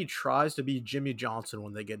 Everybody tries to be Jimmy Johnson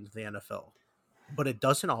when they get into the NFL, but it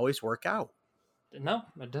doesn't always work out. No,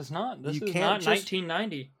 it does not. This is not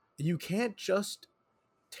 1990. You can't just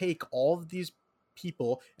take all of these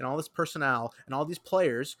people and all this personnel and all these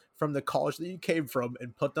players from the college that you came from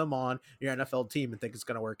and put them on your NFL team and think it's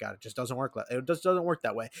going to work out. It just doesn't work. It just doesn't work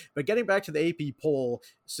that way. But getting back to the AP poll,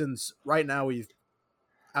 since right now we've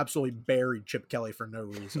absolutely buried Chip Kelly for no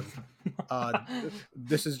reason.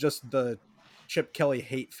 This is just the Chip Kelly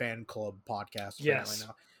hate fan club podcast. Yes.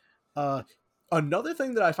 Right now. Another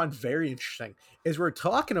thing that I find very interesting is we're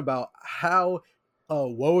talking about how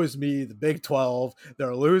woe is me, the Big 12,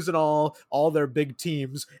 they're losing all their big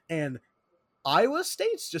teams, and Iowa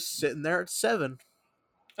State's just sitting there at 7.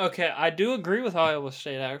 Okay, I do agree with Iowa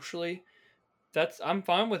State, actually. I'm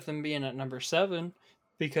fine with them being at number 7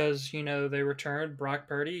 because, they returned Brock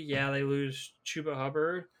Purdy. Yeah, they lose Chuba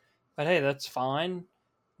Hubbard, but hey, that's fine.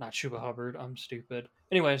 Not Chuba Hubbard, I'm stupid.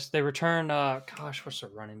 Anyways, they return, what's the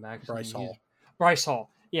running back? Bryce Hall.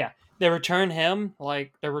 Yeah, they return him.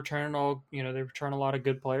 Like they return they return a lot of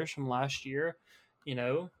good players from last year.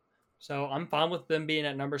 So I'm fine with them being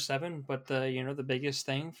at number 7. But the biggest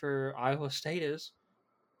thing for Iowa State is,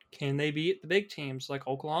 can they beat the big teams like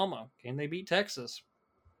Oklahoma? Can they beat Texas?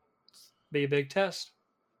 Be a big test.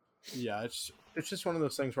 Yeah, it's just one of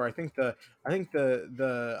those things where I think the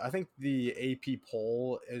AP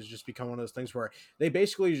poll has just become one of those things where they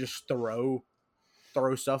basically just throw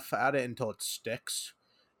stuff at it until it sticks.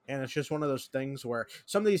 And it's just one of those things where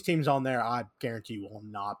some of these teams on there, I guarantee will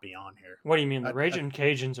not be on here. What do you mean? The Raging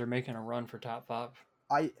Cajuns are making a run for top 5.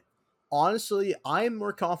 I am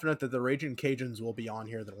more confident that the Raging Cajuns will be on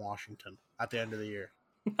here than Washington at the end of the year.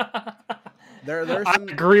 I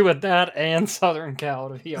agree with that and Southern Cal,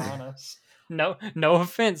 to be honest. No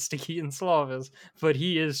offense to Keaton Slovis, but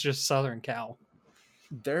he is just Southern Cal.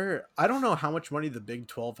 I don't know how much money the Big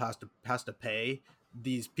 12 has to pay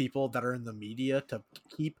these people that are in the media to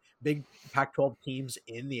keep big Pac-12 teams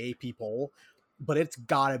in the AP poll, but it's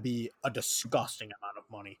got to be a disgusting amount of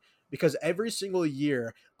money because every single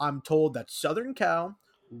year I'm told that Southern Cal,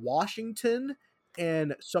 Washington,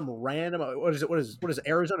 and some random what is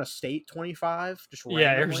Arizona State 25 just Yeah,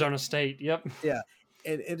 randomly. Arizona State. Yep. Yeah.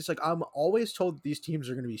 And it's like I'm always told these teams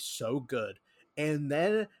are going to be so good. And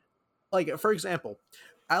then, like, for example,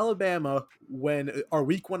 Alabama, when our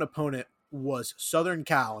week one opponent was Southern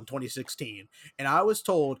Cal in 2016, and I was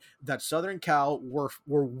told that Southern Cal were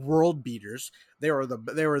world beaters. They were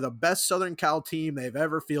the best Southern Cal team they've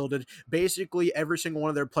ever fielded. Basically, every single one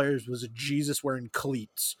of their players was a Jesus wearing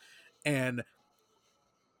cleats, and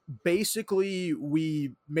basically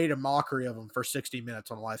we made a mockery of them for 60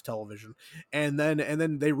 minutes on live television, and then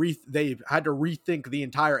they had to rethink the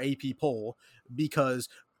entire AP poll because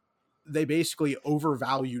they basically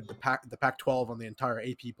overvalued the Pac-12 on the entire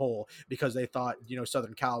AP poll because they thought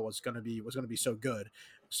Southern Cal was going to be so good.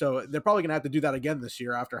 So they're probably going to have to do that again this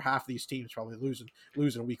year after half these teams probably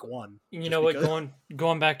losing week one. You Just know what? because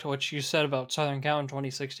Going back to what you said about Southern Cal in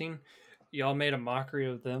 2016, y'all made a mockery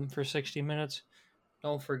of them for 60 minutes.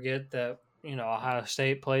 Don't forget that Ohio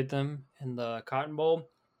State played them in the Cotton Bowl,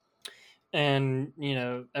 and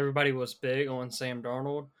everybody was big on Sam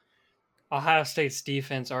Darnold. Ohio State's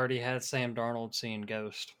defense already had Sam Darnold seeing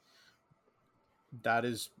ghost. that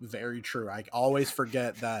is very true. I always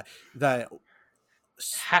forget that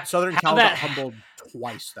How, Southern how Cal got that humbled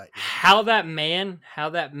twice that year. how that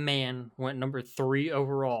man went number 3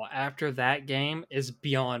 overall after that game is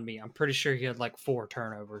beyond me. I'm pretty sure he had like 4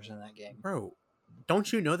 turnovers in that game. Bro,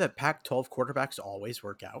 don't you know that Pac-12 quarterbacks always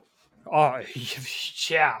work out? Oh,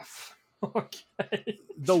 Jeff. Okay.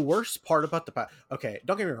 The worst part about okay,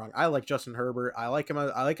 don't get me wrong. I like Justin Herbert. I like him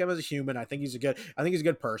as a human. I think he's a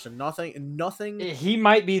good person. Nothing. He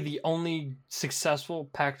might be the only successful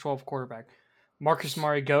Pac-12 quarterback. Marcus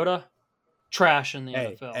Mariota, trash in the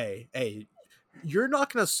NFL. Hey, you're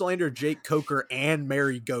not gonna slander Jake Coker and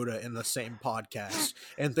Mary Goda in the same podcast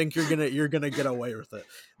and think you're gonna get away with it.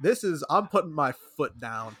 I'm putting my foot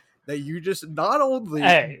down that you just not only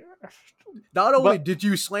did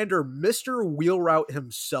you slander Mr. Wheelroute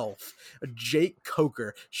himself, Jake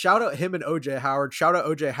Coker. Shout out him and OJ Howard. Shout out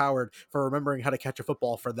OJ Howard for remembering how to catch a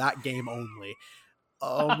football for that game only.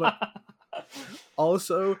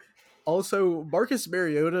 Also, Marcus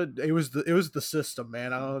Mariota, it was the system,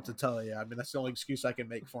 man. I don't know what to tell you. I mean, that's the only excuse I can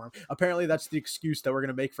make for him. Apparently, that's the excuse that we're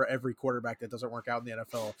gonna make for every quarterback that doesn't work out in the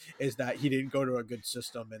NFL is that he didn't go to a good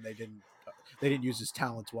system and they didn't use his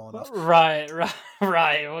talents well enough. Right.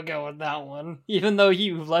 We'll go with that one. Even though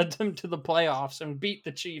you led them to the playoffs and beat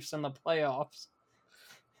the Chiefs in the playoffs,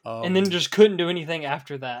 and then just couldn't do anything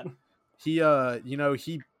after that.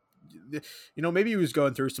 Maybe he was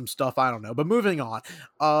going through some stuff. I don't know. But moving on.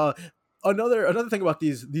 Another thing about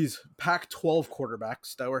these Pac-12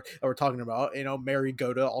 quarterbacks that we're talking about, Mary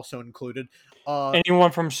Goda also included.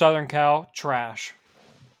 Anyone from Southern Cal, trash.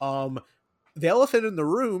 The elephant in the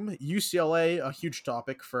room, UCLA, a huge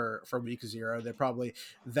topic for week 0. They're probably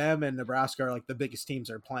them and Nebraska are like the biggest teams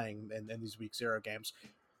they're playing in these week 0 games.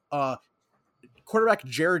 Quarterback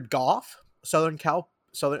Jared Goff,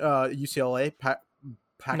 UCLA,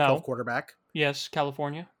 Pac-12 quarterback. Yes,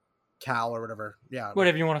 California. Cal or whatever. Yeah.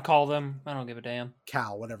 Whatever you want to call them. I don't give a damn.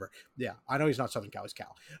 Cal, whatever. Yeah. I know he's not Southern Cal, he's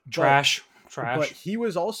Cal. Trash. But he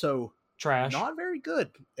was also trash. Not very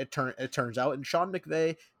good, it turns out. And Sean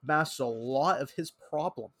McVay masked a lot of his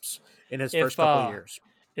problems in his first couple of years.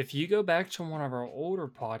 If you go back to one of our older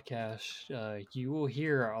podcasts, you will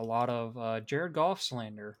hear a lot of Jared Goff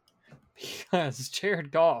slander. Because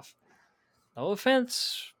Jared Goff, no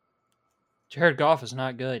offense, Jared Goff is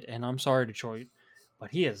not good. And I'm sorry, Detroit,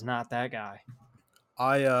 but he is not that guy.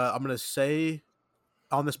 I'm going to say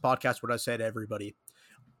on this podcast what I say to everybody.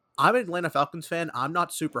 I'm an Atlanta Falcons fan. I'm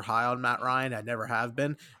not super high on Matt Ryan. I never have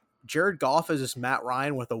been. Jared Goff is this Matt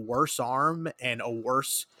Ryan with a worse arm and a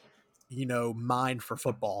worse, mind for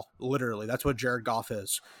football. Literally, that's what Jared Goff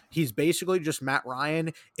is. He's basically just Matt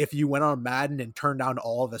Ryan if you went on Madden and turned down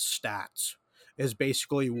all of his stats, is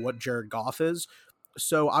basically what Jared Goff is.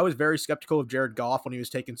 So I was very skeptical of Jared Goff when he was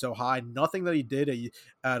taken so high. Nothing that he did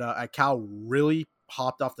at Cal really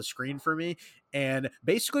popped off the screen for me. And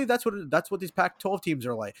basically that's what these Pac-12 teams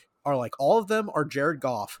are like. All of them are Jared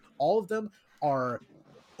Goff. All of them are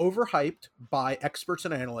overhyped by experts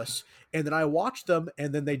and analysts, and then I watch them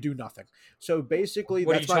and then they do nothing. So basically,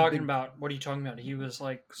 what are you talking about? What are you talking about? He was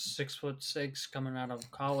like 6'6" coming out of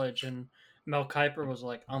college, and Mel Kiper was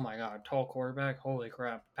like, "Oh my god, tall quarterback! Holy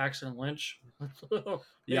crap!" Paxton Lynch.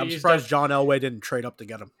 Yeah, I'm surprised John Elway didn't trade up to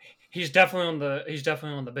get him. He's definitely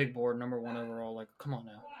on the big board, number 1 overall. Like, come on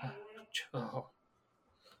now. Oh.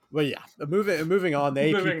 But yeah, moving on. The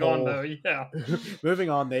AP Moving on poll. though, yeah. Moving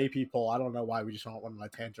on, the AP poll. I don't know why we just went on a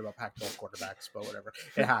tangent about Pac-12 quarterbacks, but whatever.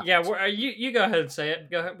 It happens. Yeah, you go ahead and say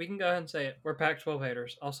it. Go ahead. We can go ahead and say it. We're Pac-12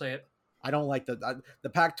 haters. I'll say it. I don't like the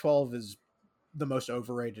Pac-12 is the most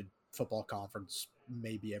overrated football conference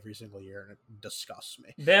maybe every single year, and it disgusts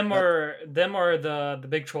me. Them are the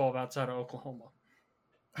Big 12 outside of Oklahoma.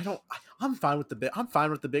 I'm fine with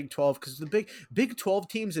the Big 12 because the Big 12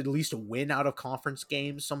 teams at least win out of conference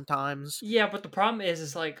games sometimes. Yeah, but the problem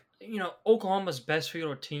is like, Oklahoma's best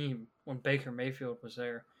field team when Baker Mayfield was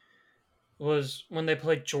there was when they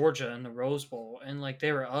played Georgia in the Rose Bowl, and like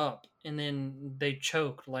they were up and then they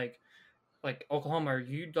choked. Like Oklahoma, are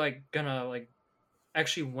you like gonna like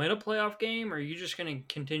actually win a playoff game, or are you just gonna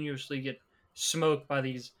continuously get smoked by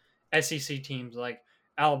these SEC teams like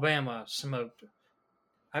Alabama smoked?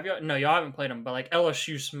 Have you? No, y'all haven't played them, but like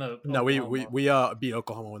LSU smoked. No, Oklahoma. we beat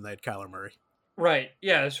Oklahoma when they had Kyler Murray. Right.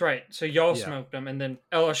 Yeah, that's right. So y'all Yeah. smoked them, and then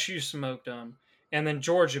LSU smoked them, and then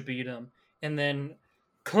Georgia beat them, and then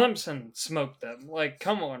Clemson smoked them. Like,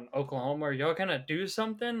 come on, Oklahoma, are y'all gonna do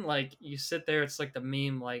something? Like, you sit there, it's like the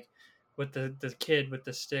meme, like with the kid with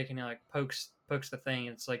the stick, and he like pokes the thing,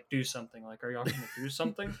 and it's like, do something. Like, are y'all gonna do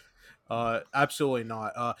something? Absolutely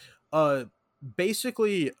not.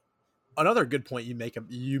 Basically, another good point you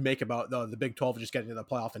make about the Big 12 just getting to the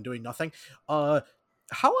playoff and doing nothing.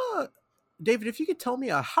 How David, if you could tell me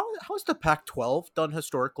how's the Pac-12 done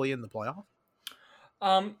historically in the playoff?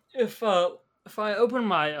 If I open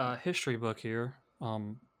my history book here,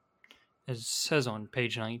 as it says on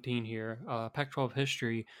page 19 here, Pac-12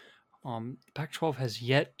 history, Pac-12 has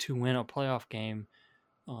yet to win a playoff game,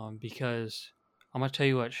 because I'm gonna tell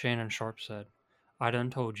you what Shannon Sharp said. I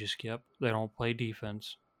done told you, Skip, they don't play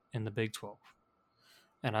defense in the Big 12,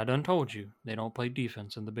 and I done told you they don't play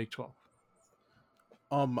defense in the Big 12.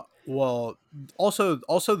 Well, also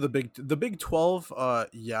the Big 12,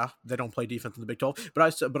 yeah, they don't play defense in the Big 12,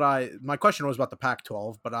 but my question was about the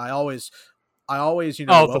Pac-12, but I always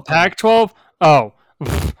the Pac-12? Oh,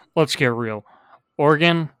 let's get real.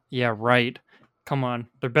 Oregon? Yeah, right. Come on.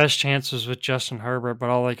 Their best chance was with Justin Herbert, but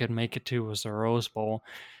all they could make it to was the Rose Bowl.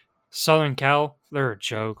 Southern Cal, they're a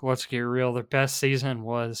joke. Let's get real. Their best season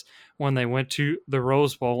was when they went to the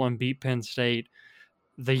Rose Bowl and beat Penn State.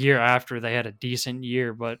 The year after, they had a decent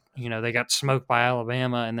year, but they got smoked by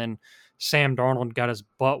Alabama, and then Sam Darnold got his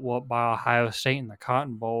butt whooped by Ohio State in the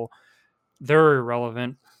Cotton Bowl. They're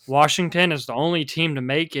irrelevant. Washington is the only team to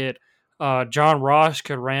make it. John Ross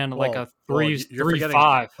could ran like a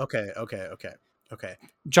 3.5. Okay.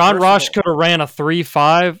 John Ross could have ran a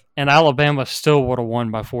 3.5, and Alabama still would have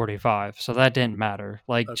won by 45. So that didn't matter.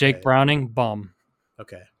 Like Jake Browning, bum.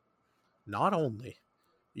 Okay. Not only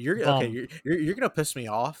you're gonna piss me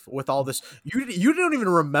off with all this. You don't even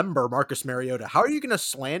remember Marcus Mariota. How are you gonna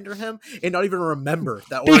slander him and not even remember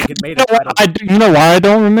that Oregon made it? You know why I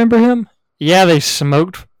don't remember him? Yeah, they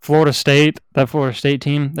smoked Florida State. That Florida State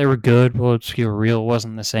team, they were good. Well, let's get real. It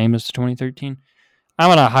wasn't the same as the 2013.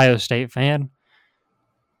 I'm an Ohio State fan.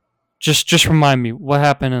 Just remind me, what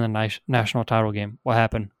happened in the national title game? What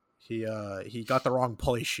happened? He got the wrong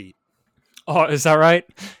play sheet. Oh, is that right?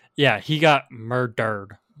 Yeah, he got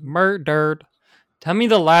murdered. Tell me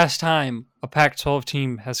the last time a Pac-12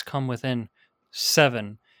 team has come within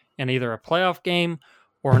 7 in either a playoff game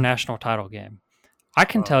or a national title game. I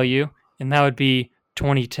can tell you, and that would be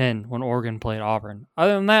 2010 when Oregon played Auburn.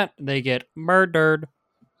 Other than that, they get murdered.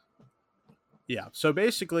 Yeah, so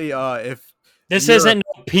basically, if this isn't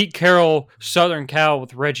Pete Carroll Southern Cal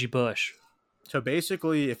with Reggie Bush. So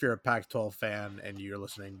basically, if you're a Pac-12 fan and you're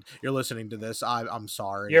listening to this, I'm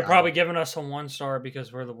sorry. You're probably giving us a 1-star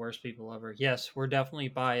because we're the worst people ever. Yes, we're definitely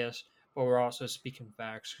biased, but we're also speaking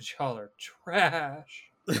facts because y'all are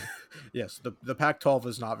trash. Yes, the Pac-12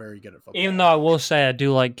 is not very good at football. Even though I will say I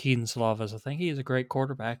do like Keaton Slovis. I think he's a great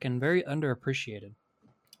quarterback and very underappreciated.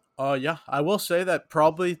 Yeah, I will say that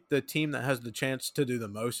probably the team that has the chance to do the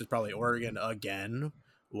most is probably Oregon again.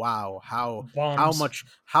 Wow, how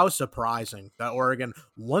surprising that Oregon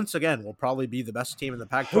once again will probably be the best team in the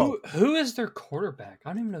Pac-12. Who is their quarterback?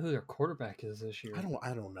 I don't even know who their quarterback is this year. I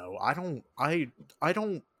don't know. I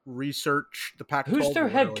don't research the Pac-12. Who's their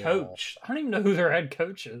head coach? I don't even know who their head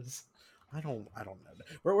coach is. I don't know.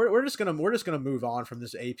 We're just gonna move on from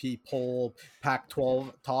this AP poll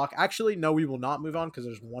Pac-12 talk. Actually, no, we will not move on because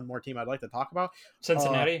there's one more team I'd like to talk about.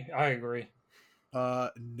 Cincinnati. I agree. No,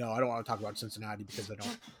 I don't want to talk about Cincinnati because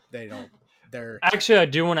they're actually, I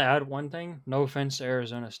do want to add one thing. No offense to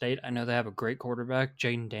Arizona State. I know they have a great quarterback,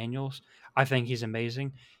 Jaden Daniels. I think he's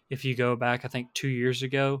amazing. If you go back, I think 2 years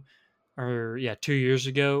ago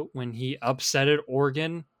when he upsetted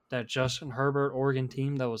Oregon that Justin Herbert Oregon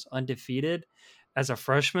team that was undefeated as a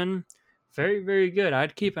freshman. Very, very good.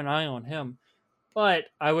 I'd keep an eye on him. But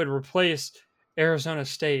I would replace Arizona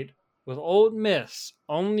State with Ole Miss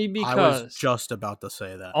I was just about to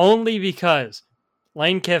say that. only because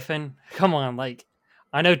Lane Kiffin, come on, like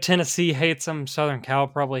I know Tennessee hates him, Southern Cal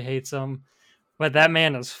probably hates him, but that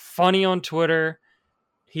man is funny on Twitter.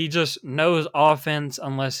 He just knows offense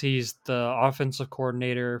unless he's the offensive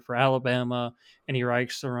coordinator for Alabama and he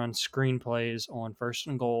likes to run screenplays on first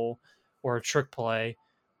and goal or a trick play.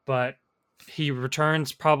 But he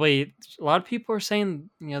returns probably a lot of people are saying,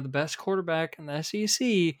 the best quarterback in the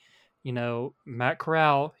SEC, Matt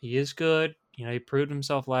Corral, he is good. He proved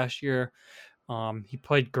himself last year. He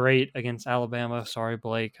played great against Alabama. Sorry,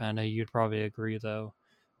 Blake. I know you'd probably agree though.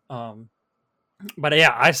 But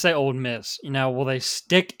yeah, I say Ole Miss. Will they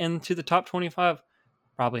stick into the top 25?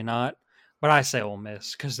 Probably not. But I say Ole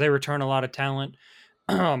Miss because they return a lot of talent.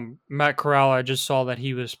 Matt Corral, I just saw that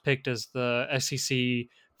he was picked as the SEC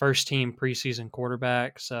first team preseason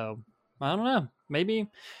quarterback. So I don't know.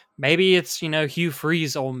 Maybe it's Hugh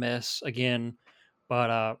Freeze Ole Miss again, but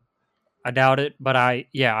I doubt it. But I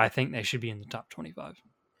think they should be in the top 25.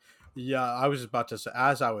 Yeah, I was about to say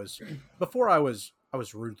before I was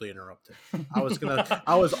rudely interrupted.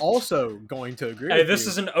 I was also going to agree. Hey, this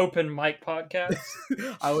is an open mic podcast.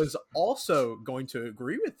 I was also going to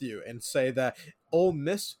agree with you and say that Ole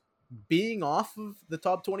Miss being off of the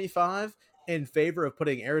top 25 in favor of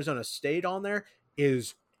putting Arizona State on there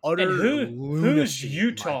is utter who's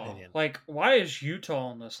Utah? Like, why is Utah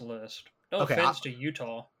on this list? No offense to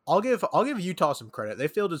Utah. I'll give Utah some credit. They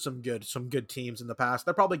fielded some good teams in the past.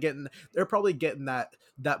 They're probably getting that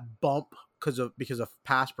bump because of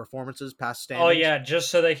past performances, past standings. Oh yeah, just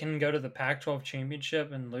so they can go to the Pac-12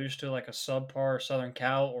 championship and lose to like a subpar Southern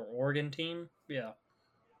Cal or Oregon team. Yeah.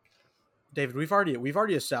 David, we've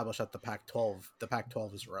already established that the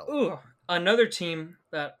Pac-12 is relevant. Ooh, another team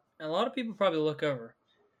that a lot of people probably look over.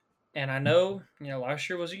 And I know, last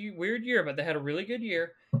year was a weird year, but they had a really good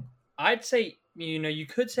year. I'd say, you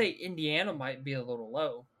could say Indiana might be a little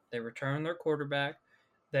low. They returned their quarterback.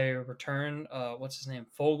 They return, what's his name?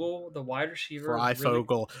 Fogel, the wide receiver.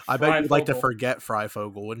 Fogel. I bet you'd like to forget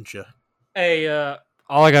Fogel, wouldn't you? Hey,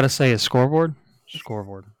 all I gotta say is scoreboard.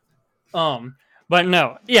 But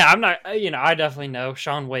no, yeah, I'm not. I definitely know.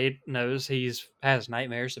 Sean Wade knows has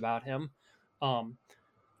nightmares about him.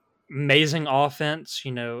 Amazing offense.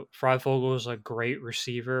 Fogel is a great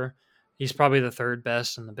receiver. He's probably the third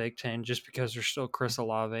best in the Big Ten, just because there's still Chris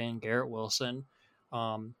Olave and Garrett Wilson.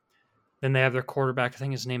 Then they have their quarterback. I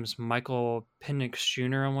think his name is Michael Penix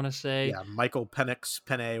Jr., I want to say. Yeah, Michael Penix,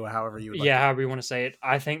 Penne, however you would like. Yeah, however you want to say it.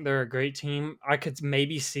 I think they're a great team. I could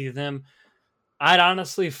maybe see them. I'd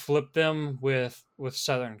honestly flip them with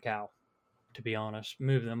Southern Cal, to be honest.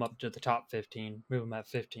 Move them up to the top 15. Move them at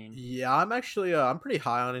 15. Yeah, I'm actually I'm pretty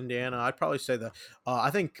high on Indiana. I'd probably say that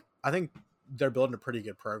I think they're building a pretty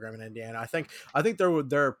good program in Indiana. I think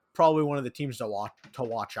they're probably one of the teams to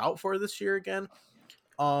watch out for this year again.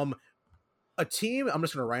 A team, I'm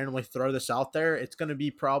just going to randomly throw this out there. It's going to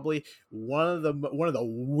be probably one of the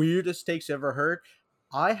weirdest takes I've ever heard.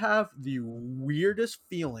 I have the weirdest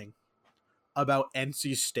feeling about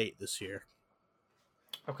NC State this year.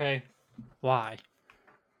 Okay. Why?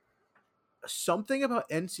 Something about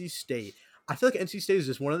NC State. I feel like NC State is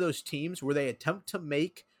just one of those teams where they attempt to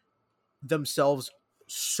make themselves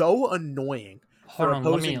so annoying for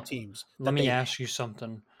opposing teams. Let me ask you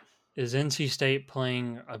something. Is NC State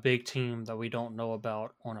playing a big team that we don't know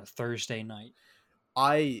about on a Thursday night?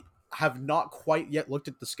 I have not quite yet looked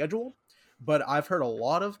at the schedule, but I've heard a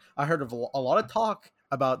lot of talk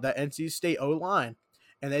about the NC State O-line,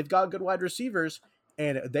 and they've got good wide receivers,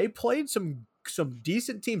 and they played some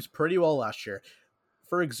decent teams pretty well last year.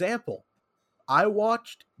 For example, I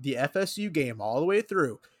watched the FSU game all the way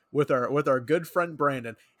through with our good friend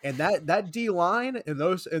Brandon, and that D line and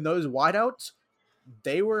those wideouts,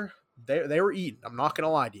 they were eating. I'm not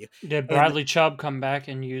gonna lie to you. Did Bradley Chubb come back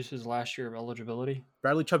and use his last year of eligibility?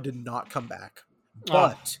 Bradley Chubb did not come back,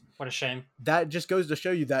 but what a shame. That just goes to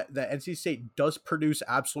show you that NC State does produce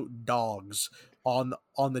absolute dogs on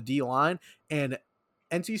the D line, and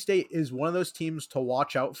NC State is one of those teams to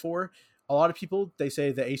watch out for. A lot of people, they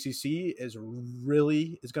say the ACC is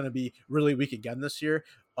going to be really weak again this year.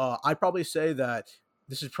 I'd probably say that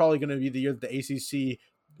this is probably going to be the year that the ACC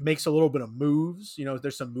makes a little bit of moves.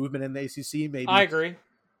 There's some movement in the ACC. Maybe I agree.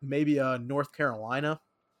 Maybe North Carolina.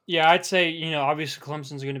 Yeah, I'd say obviously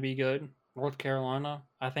Clemson's going to be good. North Carolina.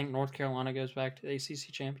 I think North Carolina goes back to the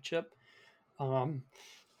ACC championship.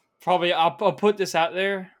 Probably I'll put this out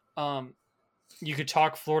there. You could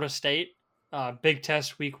talk Florida State. Big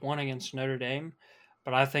test week 1 against Notre Dame,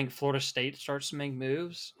 but I think Florida State starts to make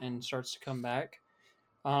moves and starts to come back.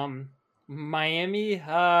 Miami,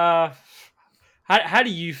 how do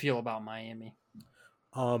you feel about Miami?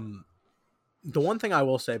 Um, the one thing I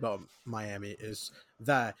will say about Miami is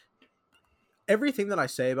that everything that I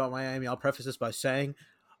say about Miami, I'll preface this by saying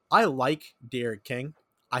I like Derek King.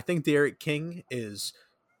 I think Derek King is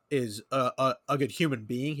a good human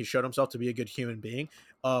being. He showed himself to be a good human being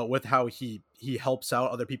with how he helps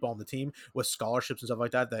out other people on the team with scholarships and stuff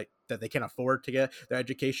like that they can't afford to get their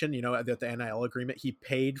education. You know, at the NIL agreement, he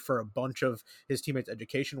paid for a bunch of his teammates'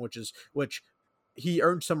 education, which he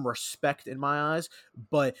earned some respect in my eyes,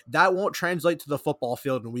 but that won't translate to the football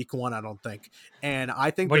field in week 1, I don't think. And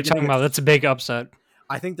I think What are they're you going to talking get about? That's a big upset.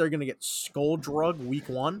 I think they're going to get skull drug week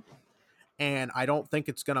 1, and I don't think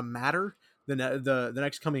it's going to matter the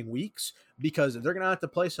next coming weeks because they're going to have to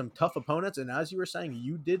play some tough opponents. And as you were saying,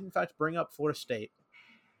 you did in fact bring up Florida State.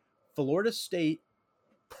 Florida State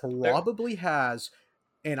They're, probably has,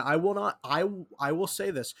 and I will not, I will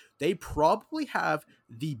say this, they probably have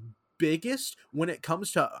the biggest when it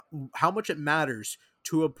comes to how much it matters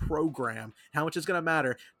to a program, how much it's going to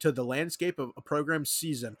matter to the landscape of a program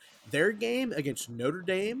season. Their game against Notre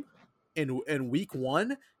Dame in week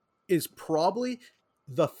 1 is probably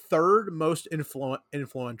the third most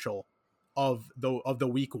influential of the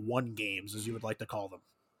week 1 games, as you would like to call them.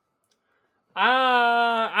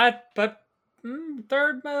 but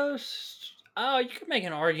third most. Oh, you could make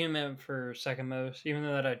an argument for second most, even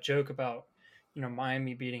though that I joke about,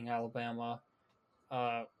 Miami beating Alabama.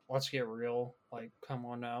 Let's get real. Like, come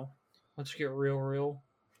on now, let's get real.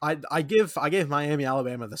 I give Miami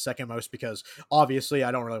Alabama the second most because obviously I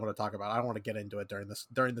don't really want to talk about it. I don't want to get into it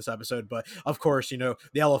during this episode, but of course, the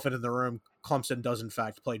elephant in the room, Clemson does in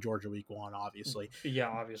fact play Georgia week 1, obviously. Yeah,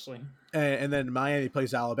 obviously. And then Miami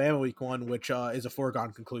plays Alabama week 1, which is a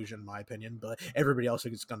foregone conclusion in my opinion, but everybody else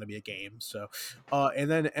thinks it's going to be a game. So and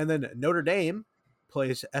then Notre Dame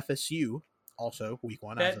plays FSU also week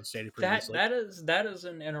 1, as I stated previously. That is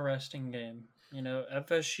an interesting game.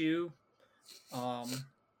 FSU,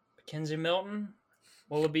 Mackenzie Milton.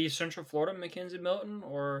 Will it be Central Florida Mackenzie Milton,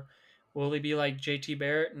 or will he be like JT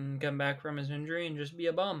Barrett and come back from his injury and just be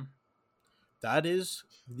a bum? That is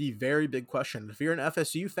the very big question. If you're an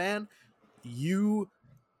FSU fan,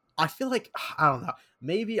 I feel like, I don't know,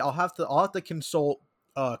 maybe I'll have to consult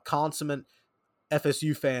consummate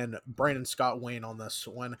FSU fan Brandon Scott Wayne on this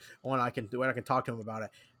when I can talk to him about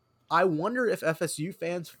it. I wonder if FSU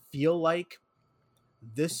fans feel like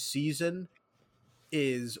this season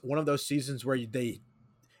is one of those seasons where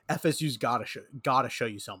FSU's gotta show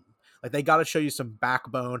you something. Like, they got to show you some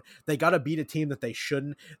backbone. They got to beat a team that they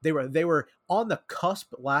shouldn't. They were on the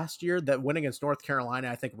cusp last year. That win against North Carolina,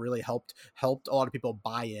 I think, really helped a lot of people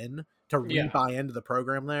buy in buy into the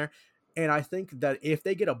program there. And I think that if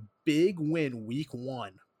they get a big win week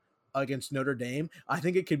 1 against Notre Dame, I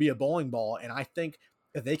think it could be a bowling ball. And I think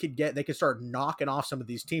if they could start knocking off some of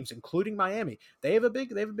these teams, including Miami. They have a big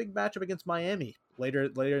matchup against Miami later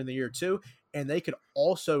in the year too, and they could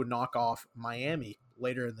also knock off Miami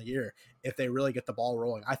later in the year if they really get the ball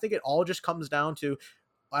rolling. I think it all just comes down to,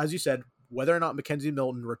 as you said, whether or not Mackenzie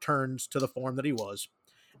Milton returns to the form that he was,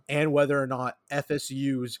 and whether or not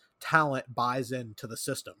FSU's talent buys into the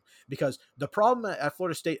system. Because the problem at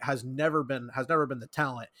Florida State has never been the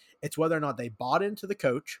talent. It's whether or not they bought into the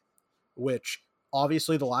coach, which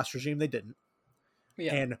obviously the last regime they didn't.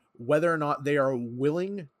 Yeah. And whether or not they are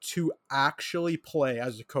willing to actually play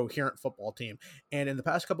as a coherent football team. And in the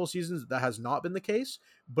past couple of seasons, that has not been the case.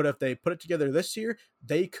 But if they put it together this year,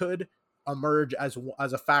 they could emerge as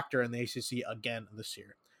a factor in the ACC again this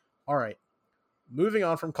year. All right. Moving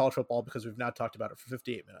on from college football, because we've now talked about it for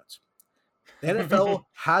 58 minutes. The NFL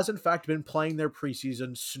has, in fact, been playing their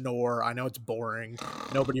preseason snore. I know it's boring.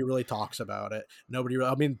 Nobody really talks about it. Don't get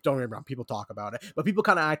me wrong, people talk about it. But people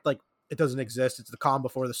kind of act like it doesn't exist. It's the calm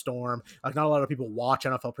before the storm. Like, not a lot of people watch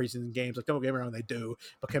NFL preseason games. Like, don't get me wrong, they do.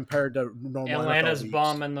 But compared to normal Atlanta's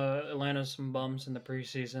Atlanta's some bums in the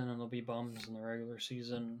preseason, and there'll be bums in the regular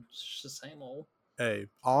season. It's just the same old. Hey,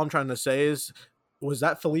 all I'm trying to say is, was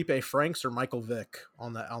that Felipe Franks or Michael Vick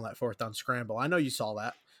on that fourth down scramble? I know you saw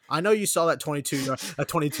that. I know you saw that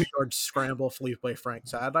 22-yard scramble Felipe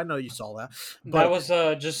Franks had. I know you saw that. But that was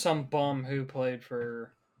just some bum who played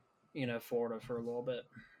for, Florida for a little bit.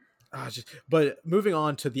 But moving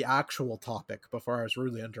on to the actual topic before I was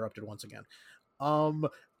rudely interrupted once again.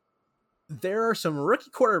 There are some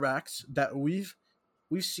rookie quarterbacks that we've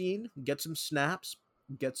seen get some snaps,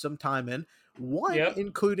 get some time in. One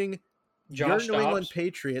including your New England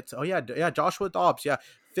Patriots. Oh yeah, Joshua Dobbs. Yeah,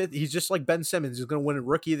 fifth. He's just like Ben Simmons. He's going to win a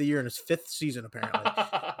Rookie of the Year in his 5th season, apparently.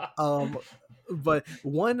 But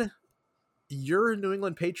your New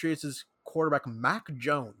England Patriots' quarterback, Mac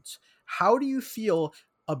Jones. How do you feel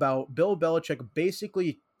about Bill Belichick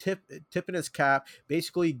basically tipping his cap,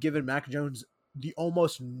 basically giving Mac Jones the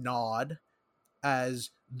almost nod as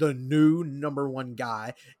the new number 1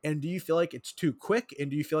 guy? And do you feel like it's too quick? And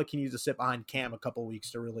do you feel like he needs to sit behind Cam a couple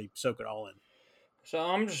weeks to really soak it all in? So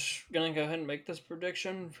I'm just gonna go ahead and make this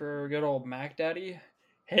prediction for good old Mac Daddy.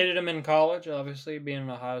 Hated him in college, obviously being an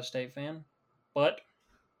Ohio State fan, but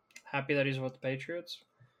happy that he's with the Patriots.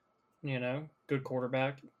 You know, good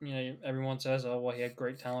quarterback. You know, everyone says, "Oh, well, he had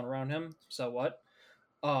great talent around him." So what?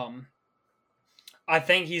 Um, I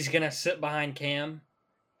think he's gonna sit behind Cam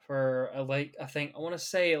for I think I want to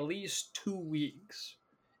say at least 2 weeks,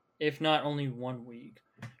 if not only 1 week,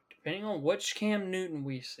 depending on which Cam Newton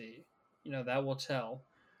we see. You know, that will tell.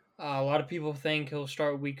 A lot of people think he'll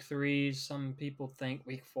start week 3. Some people think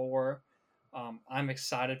week 4. I'm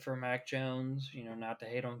excited for Mac Jones. You know, not to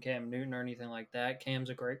hate on Cam Newton or anything like that.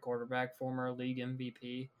 Cam's a great quarterback, former league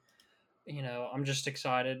MVP. You know, I'm just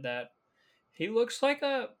excited that he looks like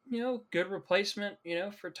a good replacement.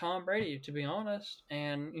 For Tom Brady, to be honest.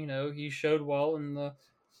 And he showed well in the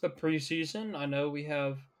preseason. I know we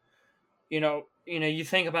have you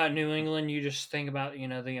think about New England, you just think about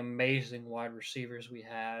the amazing wide receivers we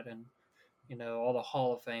had, and all the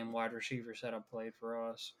Hall of Fame wide receivers that have played for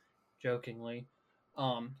us, jokingly.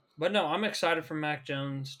 But no, I'm excited for Mac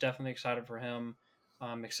Jones. Definitely excited for him.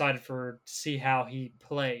 I'm excited to see how he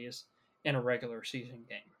plays in a regular season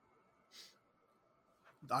game.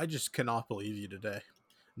 I just cannot believe you today.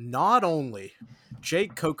 Not only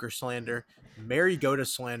Jake Coker slander, Mary Goda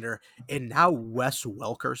slander, and now Wes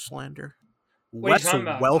Welker slander. What are you Wes talking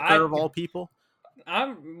about? Welker of all people.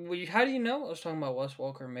 How do you know I was talking about Wes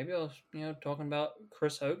Welker? Maybe I was, talking about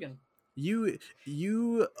Chris Hogan.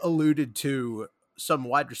 You alluded to some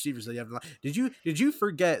wide receivers that you haven't. Did you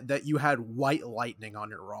forget that you had White Lightning on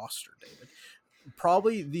your roster, David?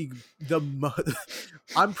 Probably the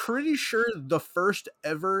I'm pretty sure the first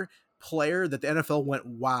ever player that the NFL went,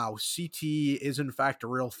 wow, CTE is in fact a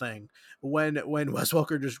real thing. When Wes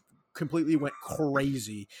Welker just completely went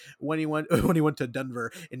crazy when he went to Denver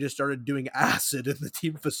and just started doing acid in the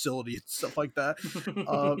team facility and stuff like that.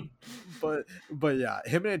 But yeah,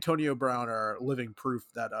 him and Antonio Brown are living proof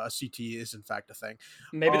that CTE is in fact a thing.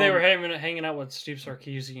 Maybe they were hanging out with Steve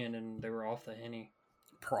Sarkisian and they were off the henny.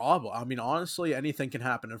 Probably. I mean, honestly, anything can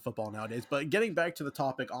happen in football nowadays. But getting back to the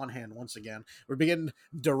topic on hand once again, we're being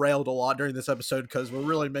derailed a lot during this episode because we're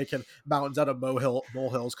really making mountains out of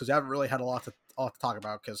molehills because we haven't really had a lot to talk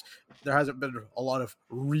about because there hasn't been a lot of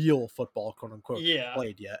real football, quote unquote,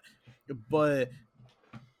 played yet. But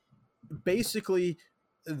basically,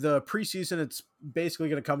 the preseason, it's basically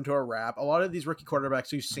going to come to a wrap. A lot of these rookie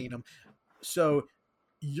quarterbacks, you've seen them. So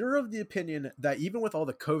you're of the opinion that even with all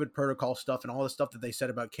the COVID protocol stuff and all the stuff that they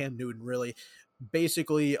said about Cam Newton, really,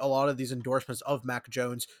 basically a lot of these endorsements of Mac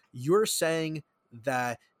Jones, you're saying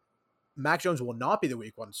that Mac Jones will not be the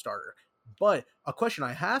week 1 starter. But a question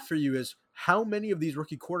I have for you is, how many of these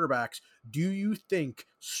rookie quarterbacks do you think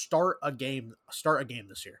start a game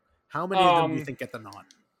this year? How many of them do you think get the nod?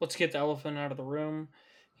 Let's get the elephant out of the room.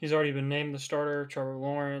 He's already been named the starter. Trevor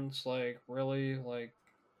Lawrence, really,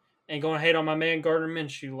 ain't going to hate on my man Gardner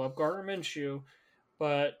Minshew. Love Gardner Minshew.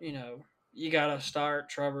 But, you got to start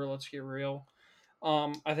Trevor. Let's get real.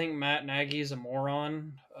 I think Matt Nagy's a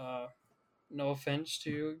moron. No offense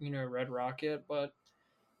to, Red Rocket. But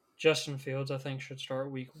Justin Fields, I think, should start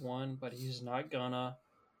week 1. But he's not gonna.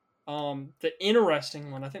 The interesting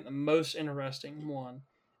one, I think the most interesting one,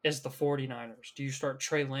 is the 49ers. Do you start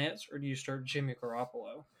Trey Lance or do you start Jimmy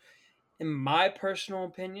Garoppolo? In my personal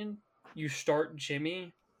opinion, you start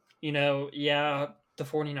Jimmy. The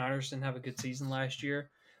 49ers didn't have a good season last year,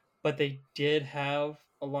 but they did have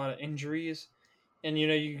a lot of injuries. And,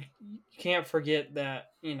 you can't forget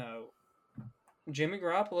that, Jimmy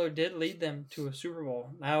Garoppolo did lead them to a Super Bowl.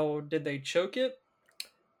 Now, did they choke it?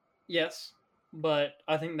 Yes. But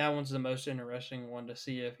I think that one's the most interesting one to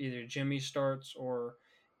see if either Jimmy starts or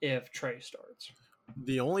if Trey starts.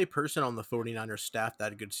 The only person on the 49ers staff that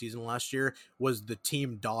had a good season last year was the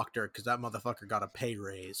team doctor, because that motherfucker got a pay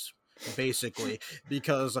raise, basically,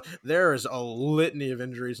 because there is a litany of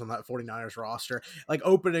injuries on that 49ers roster. Like,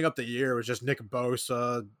 opening up the year was just Nick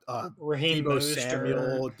Bosa, Raheem Mostert.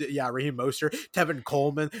 Samuel, Raheem Mostert, Tevin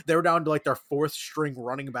Coleman. They were down to like their 4th string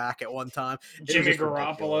running back at one time. Jimmy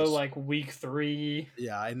Garoppolo, week 3.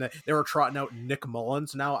 Yeah, and they were trotting out Nick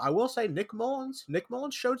Mullins. Now, I will say Nick Mullins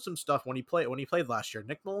showed some stuff when he played last year.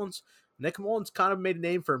 Nick Mullins Nick Mullins kind of made a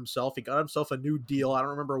name for himself. He got himself a new deal. I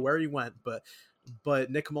don't remember where he went, but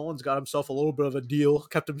Nick Mullins got himself a little bit of a deal,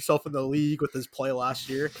 kept himself in the league with his play last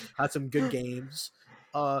year, had some good games.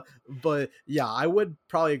 But yeah, I would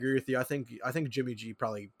probably agree with you. I think Jimmy G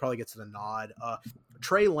probably gets the nod.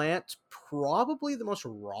 Trey Lance, probably the most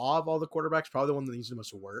raw of all the quarterbacks, probably the one that needs the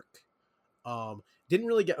most work. Didn't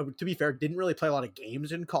really get, to be fair, didn't really play a lot of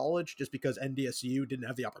games in college just because NDSU didn't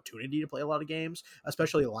have the opportunity to play a lot of games,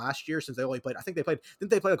 especially last year since they only played, didn't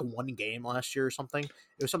they play like one game last year or something? It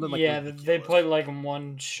was something like Yeah, they ridiculous. played like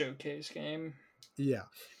one showcase game. Yeah.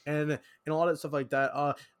 And a lot of stuff like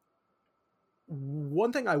that.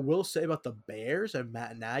 One thing I will say about the Bears and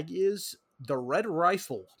Matt Nagy is the Red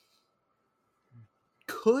Rifle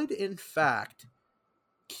could, in fact,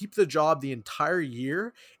 keep the job the entire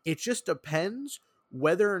year. It just depends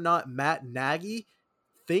whether or not Matt Nagy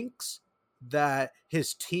thinks that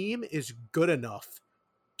his team is good enough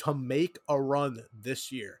to make a run this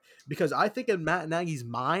year. Because I think in Matt Nagy's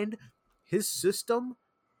mind, his system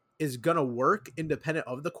is going to work independent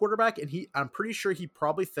of the quarterback. And I'm pretty sure he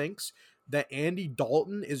probably thinks that Andy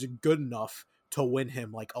Dalton is good enough to win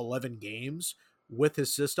him like 11 games with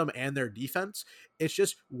his system and their defense. It's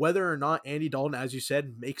just whether or not Andy Dalton, as you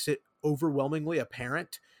said, makes it overwhelmingly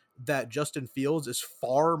apparent that Justin Fields is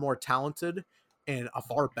far more talented and a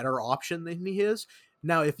far better option than he is.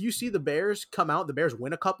 Now, if you see the Bears come out, the Bears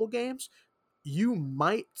win a couple games, you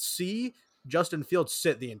might see Justin Fields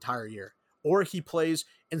sit the entire year. Or he plays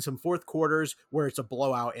in some fourth quarters where it's a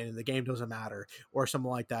blowout and the game doesn't matter, or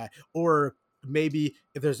something like that. Or maybe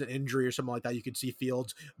if there's an injury or something like that, you could see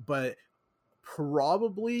Fields. But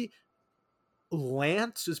probably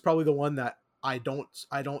Lance is probably the one that I don't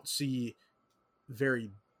see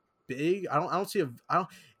very big. I don't see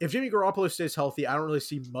if Jimmy Garoppolo stays healthy, I don't really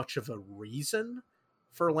see much of a reason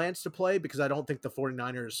for Lance to play, because I don't think the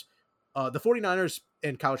 49ers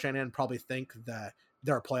and Kyle Shanahan probably think that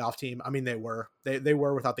they're a playoff team. I mean, they were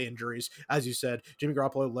without the injuries. As you said, Jimmy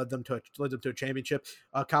Garoppolo led them to a championship.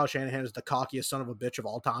 Kyle Shanahan is the cockiest son of a bitch of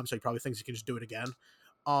all time, so he probably thinks he can just do it again.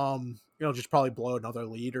 Just probably blow another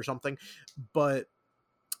lead or something. But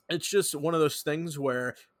it's just one of those things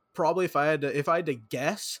where probably if I had to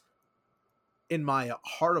guess, in my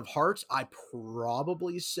heart of hearts, I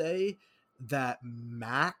probably say that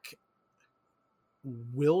Mac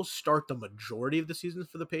will start the majority of the season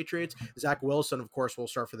for the Patriots. Zach Wilson, of course, will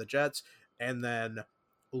start for the Jets, and then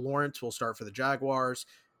Lawrence will start for the Jaguars.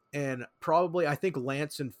 And probably, I think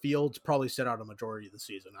Lance and Fields probably sit out a majority of the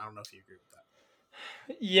season. I don't know if you agree with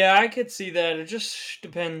that. Yeah, I could see that. It just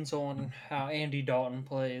depends on how Andy Dalton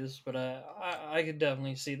plays, but I could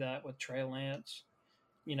definitely see that with Trey Lance.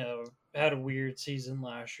 Had a weird season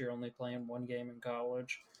last year, only playing one game in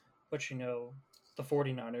college. But, the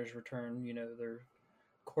 49ers returned, their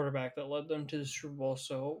quarterback that led them to the Super Bowl.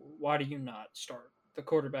 So why do you not start the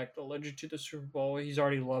quarterback that led you to the Super Bowl? He's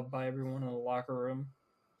already loved by everyone in the locker room.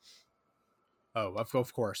 Oh,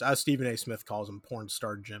 of course. As Stephen A. Smith calls him, porn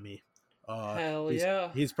star Jimmy. Hell yeah.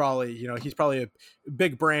 He's probably a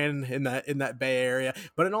big brand in that Bay Area.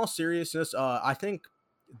 But in all seriousness, I think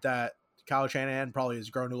that Kyle Shanahan probably has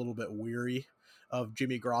grown a little bit weary of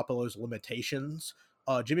Jimmy Garoppolo's limitations.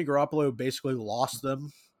 Jimmy Garoppolo basically lost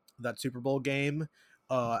them that Super Bowl game.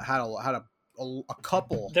 Had a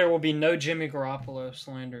couple. There will be no Jimmy Garoppolo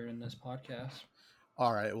slander in this podcast.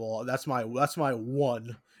 All right, well, that's my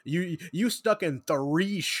one. You stuck in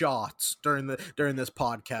 3 shots during this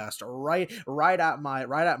podcast, right at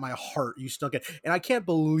my heart. You stuck it, and I can't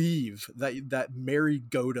believe that Mary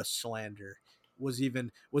Goda slander was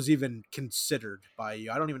even considered by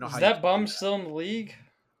you. I don't even know Is how that bum still in the league.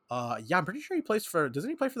 Yeah, I'm pretty sure he plays for. Doesn't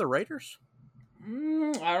he play for the Raiders?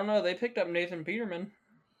 I don't know. They picked up Nathan Peterman.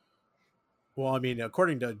 Well, I mean,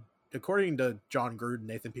 according to John Gruden,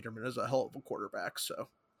 Nathan Peterman is a hell of a quarterback. So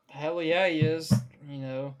hell yeah, he is.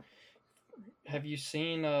 Have you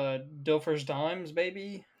seen Dilfer's Dimes,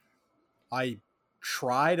 baby? I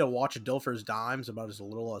try to watch Dilfer's Dimes about as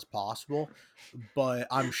little as possible, but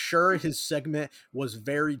I'm sure his segment was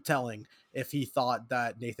very telling if he thought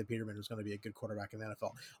that Nathan Peterman was going to be a good quarterback in the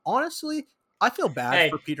NFL. Honestly, I feel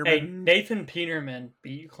bad for Peterman. Hey, Nathan Peterman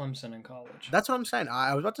beat Clemson in college. That's what I'm saying.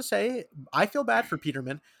 I was about to say, I feel bad for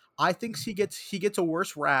Peterman. I think he gets a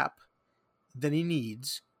worse rap than he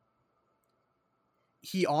needs.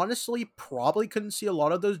 He honestly probably couldn't see a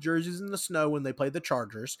lot of those jerseys in the snow when they played the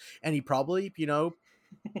Chargers, and he probably,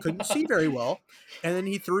 couldn't see very well. And then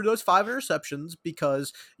he threw those 5 interceptions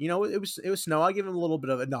because, it was snow. I give him a little bit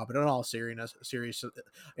of it. No, but in all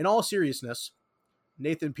seriousness,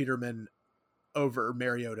 Nathan Peterman over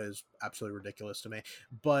Mariota is absolutely ridiculous to me.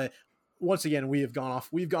 But once again, we've gone off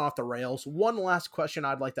the rails. One last question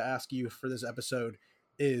I'd like to ask you for this episode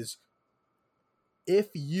is, if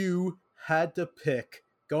you had to pick,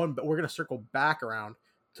 we're going to circle back around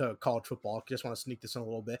to college football. Just want to sneak this in a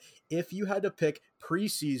little bit. If you had to pick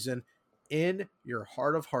preseason, in your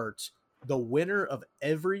heart of hearts, the winner of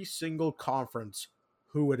every single conference,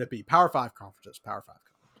 who would it be? Power 5 conferences. Power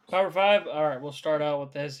 5. All right, we'll start out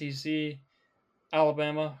with the SEC.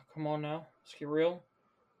 Alabama, come on now, let's get real.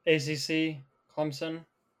 ACC, Clemson,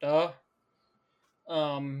 duh.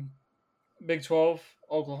 Big 12,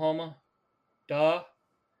 Oklahoma, duh.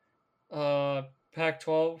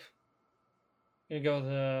 Pac-12,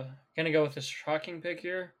 gonna go with the shocking pick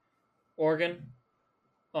here, Oregon.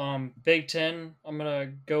 Big 10, I'm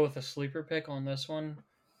gonna go with a sleeper pick on this one.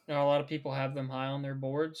 You know, a lot of people have them high on their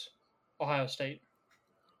boards. Ohio State.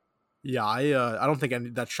 Yeah, I don't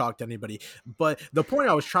think that shocked anybody. But the point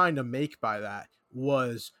I was trying to make by that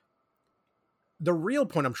was, the real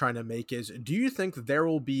point I'm trying to make is, do you think there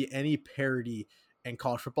will be any parity in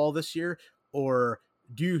college football this year, or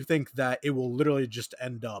do you think that it will literally just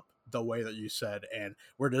end up the way that you said, and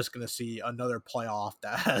we're just going to see another playoff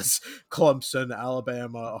that has Clemson,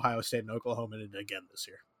 Alabama, Ohio State, and Oklahoma in it again this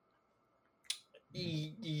year?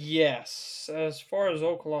 Yes. As far as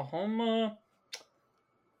Oklahoma,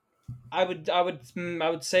 I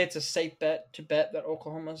would say it's a safe bet that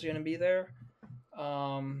Oklahoma's going to be there.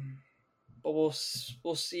 But we'll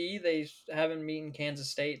see. They haven't beaten Kansas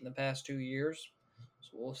State in the past 2 years, so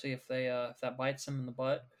we'll see if that bites them in the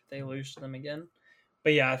butt if they lose to them again.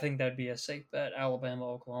 But yeah, I think that'd be a safe bet. Alabama,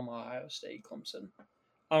 Oklahoma, Ohio State, Clemson.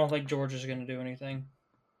 I don't think Georgia's going to do anything.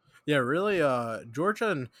 Yeah, really. Georgia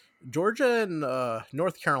and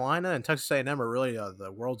North Carolina and Texas A&M are really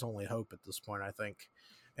the world's only hope at this point, I think.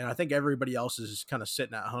 And I think everybody else is kind of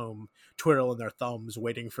sitting at home, twiddling their thumbs,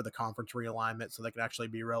 waiting for the conference realignment so they can actually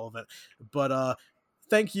be relevant. But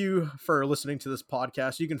thank you for listening to this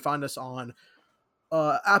podcast. You can find us on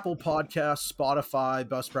Apple Podcasts, Spotify,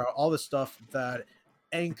 Buzzsprout, all the stuff that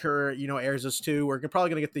Anchor, airs us to. We're probably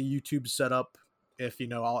going to get the YouTube set up if,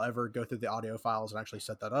 I'll ever go through the audio files and actually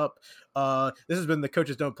set that up. This has been the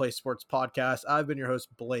Coaches Don't Play Sports podcast. I've been your host,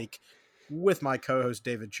 Blake, with my co-host,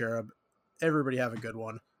 David Cherub. Everybody have a good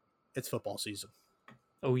one. It's football season.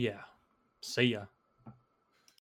 Oh, yeah. See ya.